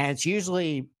finish. And it's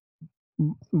usually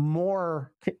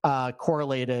more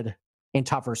correlated in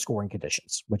tougher scoring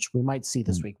conditions, which we might see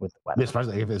this week with the weather.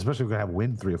 Especially if we're going to have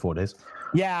wind 3 or 4 days.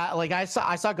 Yeah, like I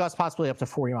saw gusts possibly up to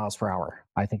 40 miles per hour,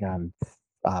 I think, on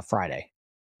Friday.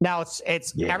 Now it's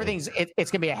everything's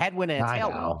it's going to be a headwind and a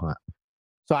tailwind.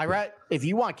 So if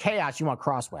you want chaos, you want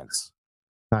crosswinds.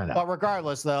 I know. But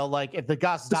regardless, though, like if the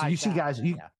gust dies, You see guys,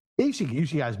 you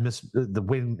see guys miss the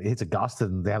wind hits a gust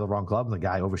and they have the wrong club and the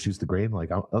guy overshoots the green. Like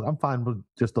I'm fine with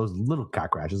just those little car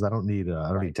crashes. I don't need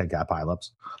 10 cat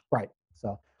pileups. Right. So,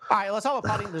 all right, let's talk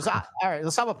about putting. All right,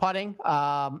 let's talk about putting.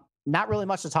 Not really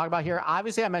much to talk about here.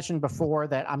 Obviously, I mentioned before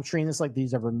that I'm treating this like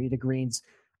these are Bermuda greens.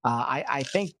 I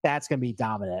think that's going to be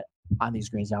dominant on these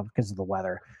greens now because of the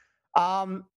weather.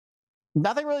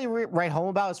 Nothing really right home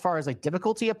about as far as like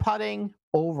difficulty of putting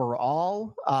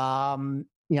overall.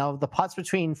 The putts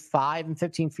between 5 and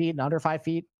 15 feet and under 5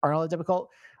 feet are not difficult,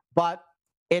 but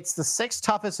it's the sixth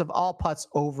toughest of all putts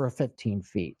over 15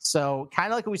 feet. So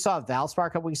kind of like what we saw at Valspar a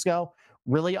couple weeks ago,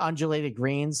 really undulated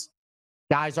greens.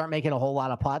 Guys aren't making a whole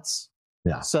lot of putts.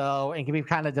 Yeah. So it can be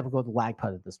kind of difficult to lag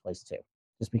putt at this place too,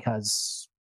 just because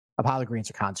of how the greens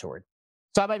are contoured.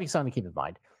 So that might be something to keep in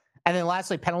mind. And then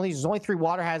lastly, penalties. There's only 3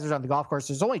 water hazards on the golf course.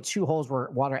 There's only 2 holes where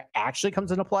water actually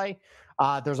comes into play.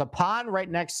 There's a pond right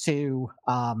next to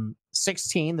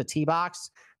 16, the tee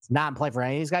box. It's not in play for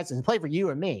any of these guys. It's in play for you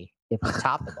and me if you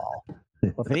top the ball.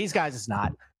 But for these guys, it's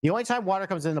not. The only time water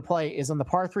comes into play is on the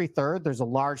par 3 third. There's a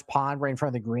large pond right in front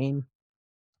of the green.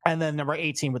 And then number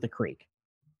 18 with the creek.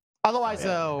 Otherwise,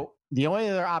 though, the only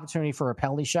other opportunity for a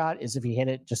penalty shot is if you hit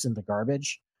it just in the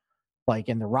garbage, like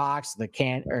in the rocks, the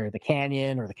canyon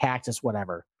or the cactus,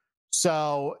 whatever.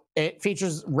 So it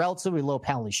features relatively low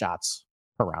penalty shots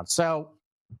per round. So,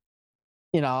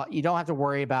 you don't have to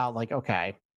worry about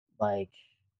guy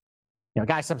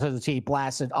steps to the tee,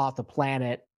 blasted off the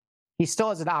planet. He still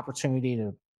has an opportunity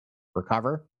to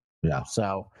recover. Yeah.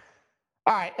 So,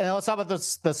 all right. And let's talk about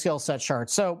the skill set chart.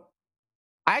 So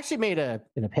I actually made an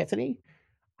epiphany.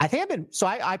 I think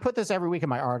I put this every week in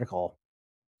my article.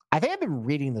 I think I've been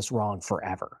reading this wrong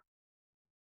forever.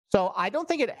 So I don't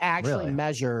think it actually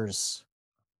measures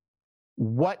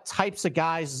what types of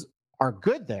guys are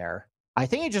good there. I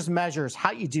think it just measures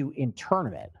how you do in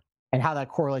tournament and how that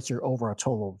correlates to your overall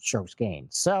total strokes gained.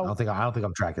 So I don't think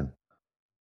I'm tracking.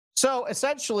 So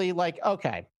essentially,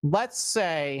 let's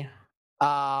say,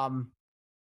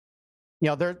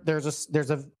 there's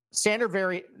a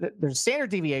standard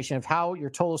deviation of how your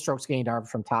total strokes gained are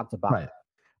from top to bottom. Right.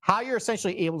 How you're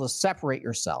essentially able to separate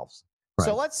yourselves. Right.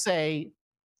 So let's say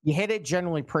you hit it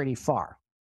generally pretty far.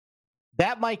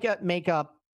 That might make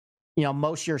up,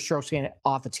 most of your strokes gained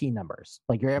off the tee numbers.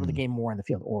 Like you're able to gain more in the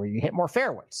field, or you hit more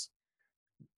fairways.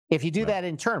 If you do that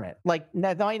in tournament,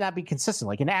 that might not be consistent.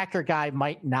 Like an accurate guy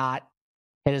might not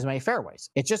hit as many fairways.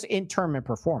 It's just in tournament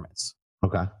performance.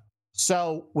 Okay.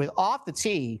 So with off the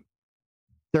tee,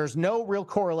 there's no real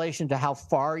correlation to how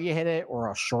far you hit it or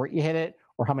how short you hit it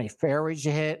or how many fairways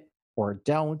you hit or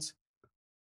don't.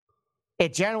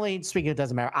 It generally speaking, it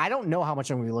doesn't matter. I don't know how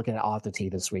much I'm going to be looking at off the tee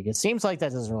this week. It seems like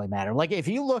that doesn't really matter. Like if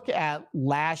you look at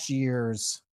last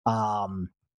year's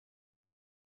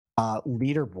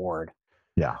leaderboard.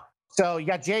 Yeah. So you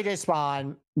got JJ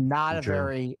Spawn, not a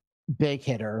very big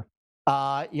hitter. You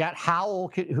got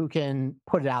Howell who can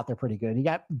put it out there pretty good. You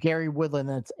got Gary Woodland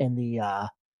that's in the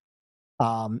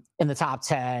top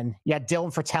 10. You got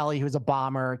Dylan Fratelli, who's a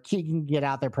bomber. He can get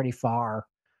out there pretty far.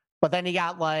 But then you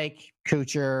got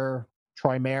Kuchar,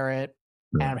 Troy Merritt,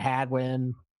 Adam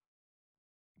Hadwin,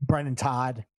 Brendan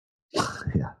Todd.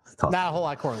 Yeah. Not a whole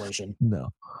lot of correlation. No.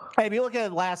 Hey, if you look at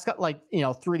the last,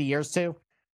 3 years too,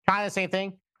 kind of the same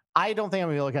thing. I don't think I'm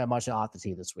going to be looking at much off the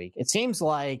tee this week. It seems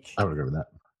like I would agree with that.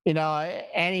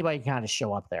 Anybody can kind of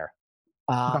show up there.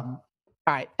 All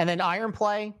right. And then iron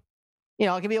play, it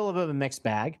can be a little bit of a mixed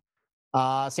bag.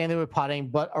 Same thing with putting,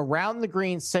 but around the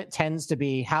green tends to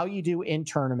be how you do in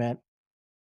tournament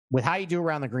with how you do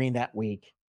around the green that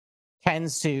week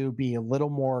tends to be a little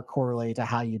more correlated to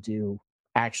how you do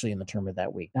actually in the tournament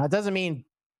that week. Now, it doesn't mean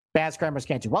bad scrammers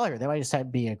can't do well here. They might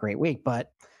just be a great week.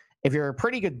 But if you're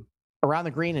pretty good around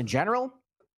the green in general,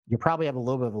 you probably have a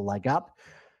little bit of a leg up.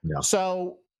 Yeah.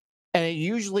 So, and it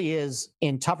usually is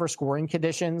in tougher scoring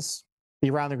conditions, the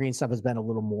around the green stuff has been a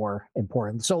little more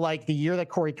important. So the year that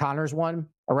Corey Connors won,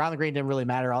 around the green didn't really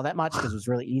matter all that much because it was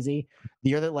really easy. The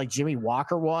year that Jimmy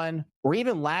Walker won, or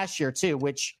even last year too,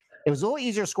 which it was a little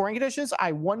easier scoring conditions.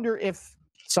 I wonder if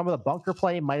some of the bunker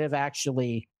play might have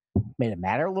actually made it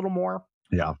matter a little more.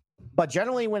 Yeah. But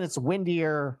generally when it's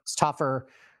windier, it's tougher,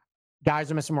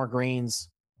 guys are missing more greens.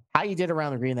 How you did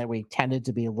around the green that week tended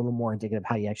to be a little more indicative of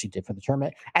how you actually did for the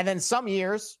tournament. And then some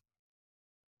years,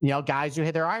 guys who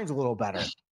hit their irons a little better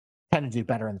tend to do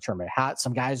better in the tournament.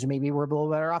 Some guys who maybe were a little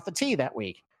better off the tee that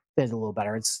week did a little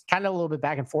better. It's kind of a little bit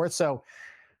back and forth. So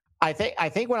I think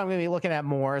what I'm going to be looking at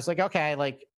more is if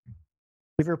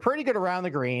you're pretty good around the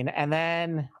green, and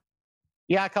then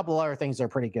a couple other things that are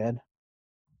pretty good.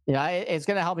 It's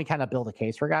going to help me kind of build a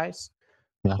case for guys.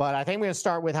 Yeah. But I think we're going to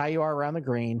start with how you are around the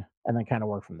green and then kind of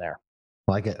work from there.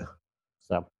 Like it.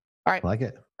 So, all right. Like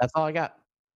it. That's all I got.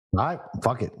 All right.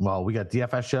 Fuck it. Well, we got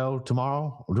DFS show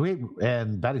tomorrow.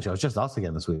 And betting show. It's just us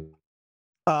again this week.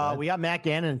 We got Matt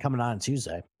Gannon coming on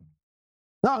Tuesday.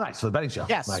 Oh, nice. For the betting show.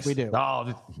 Yes, nice. we do.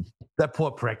 Oh, that poor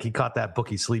prick. He caught that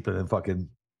bookie sleeping and fucking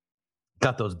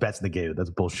got those bets negated. That's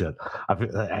bullshit.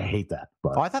 I hate that.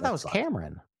 But I thought that was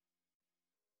Cameron.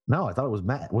 No, I thought it was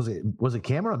Matt. Was it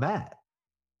Cameron or Matt?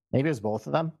 Maybe it was both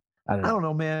of them. I don't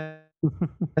know, man.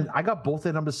 I got both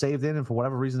their numbers saved in, and for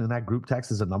whatever reason, in that group text,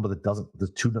 there's a number that doesn't.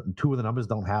 There's two of the numbers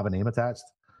don't have a name attached.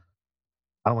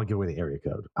 I don't want to give away the area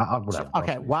code. Whatever.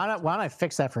 Okay, why don't I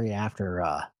fix that for you after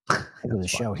the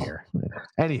show here?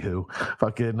 Anywho,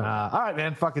 fucking all right,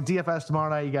 man. Fucking DFS tomorrow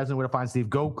night. You guys know where to find Steve.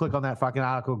 Go click on that fucking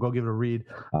article. Go give it a read.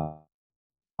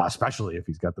 Especially if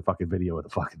he's got the fucking video of the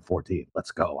fucking 14.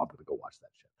 Let's go. I'm gonna go watch that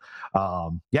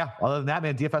shit. Yeah. Other than that,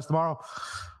 man, DFS tomorrow.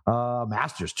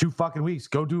 Masters 2 fucking weeks.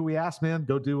 Go do what we asked, man.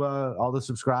 Go do all the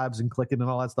subscribes and clicking and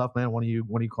all that stuff, man. One of you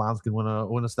clowns can win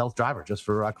a stealth driver just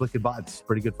for clicking buttons.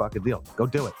 Pretty good fucking deal. Go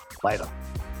do it. Later.